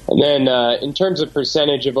 And then in terms of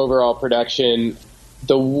percentage of overall production,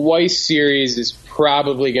 the Weiss series is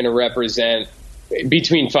probably going to represent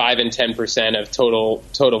between 5 and 10% of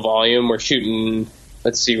total volume. We're shooting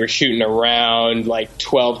around like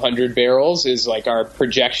 1,200 barrels is like our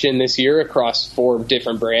projection this year across 4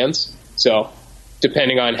 different brands. So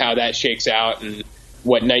depending on how that shakes out and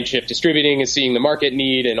what Night Shift Distributing is seeing the market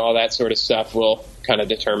need and all that sort of stuff will kind of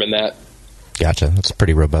determine that. Gotcha. That's a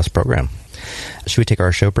pretty robust program. Should we take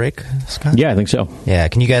our show break, Scott? Yeah, I think so. Yeah.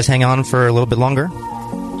 Can you guys hang on for a little bit longer?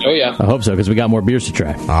 Oh, yeah. I hope so, because we got more beers to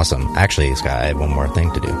try. Awesome. Actually, Scott, I have one more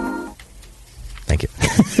thing to do. Thank you.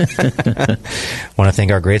 Want to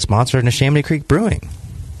thank our great sponsor, Neshaminy Creek Brewing.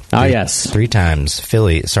 Yes. 3 times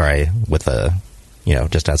Philly, with a,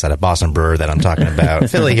 just outside of Boston brewer that I'm talking about,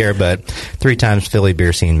 Philly here, but 3 times Philly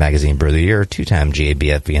Beer Scene Magazine Brewer of the Year, 2 time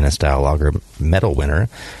GABF Vienna Style Lager Medal winner,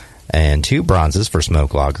 and 2 bronzes for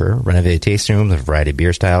Smoke Lager, renovated tasting rooms, a variety of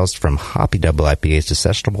beer styles, from hoppy double IPAs to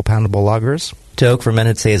sessionable poundable lagers, to oak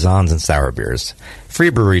fermented saisons and sour beers. Free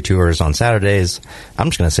brewery tours on Saturdays. I'm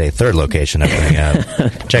just going to say 3rd location opening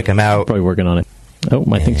up. Check them out. Probably working on it. Oh,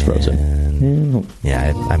 my thing's frozen.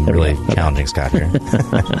 Yeah, I'm really challenging Scott here.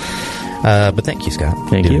 But thank you, Scott.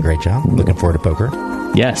 Thank you. you. Did a great job. Looking forward to poker.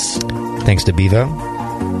 Yes. Thanks to Bevo.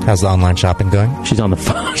 How's the online shopping going? She's on the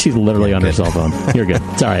phone. She's literally on her cell phone. You're good.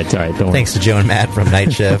 It's all right. Don't worry. Thanks to Joe and Matt from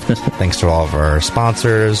Night Shift. Thanks to all of our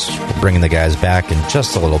sponsors for bringing the guys back in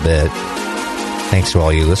just a little bit. Thanks to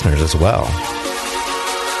all you listeners as well.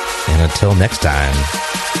 And until next time,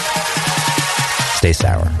 stay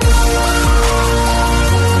sour.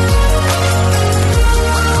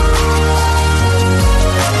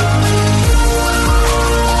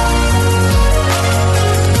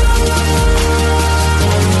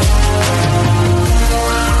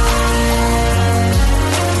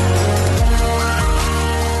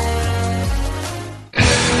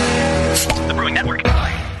 The Brewing Network.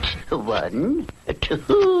 1,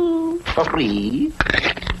 2, 3,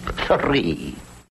 3.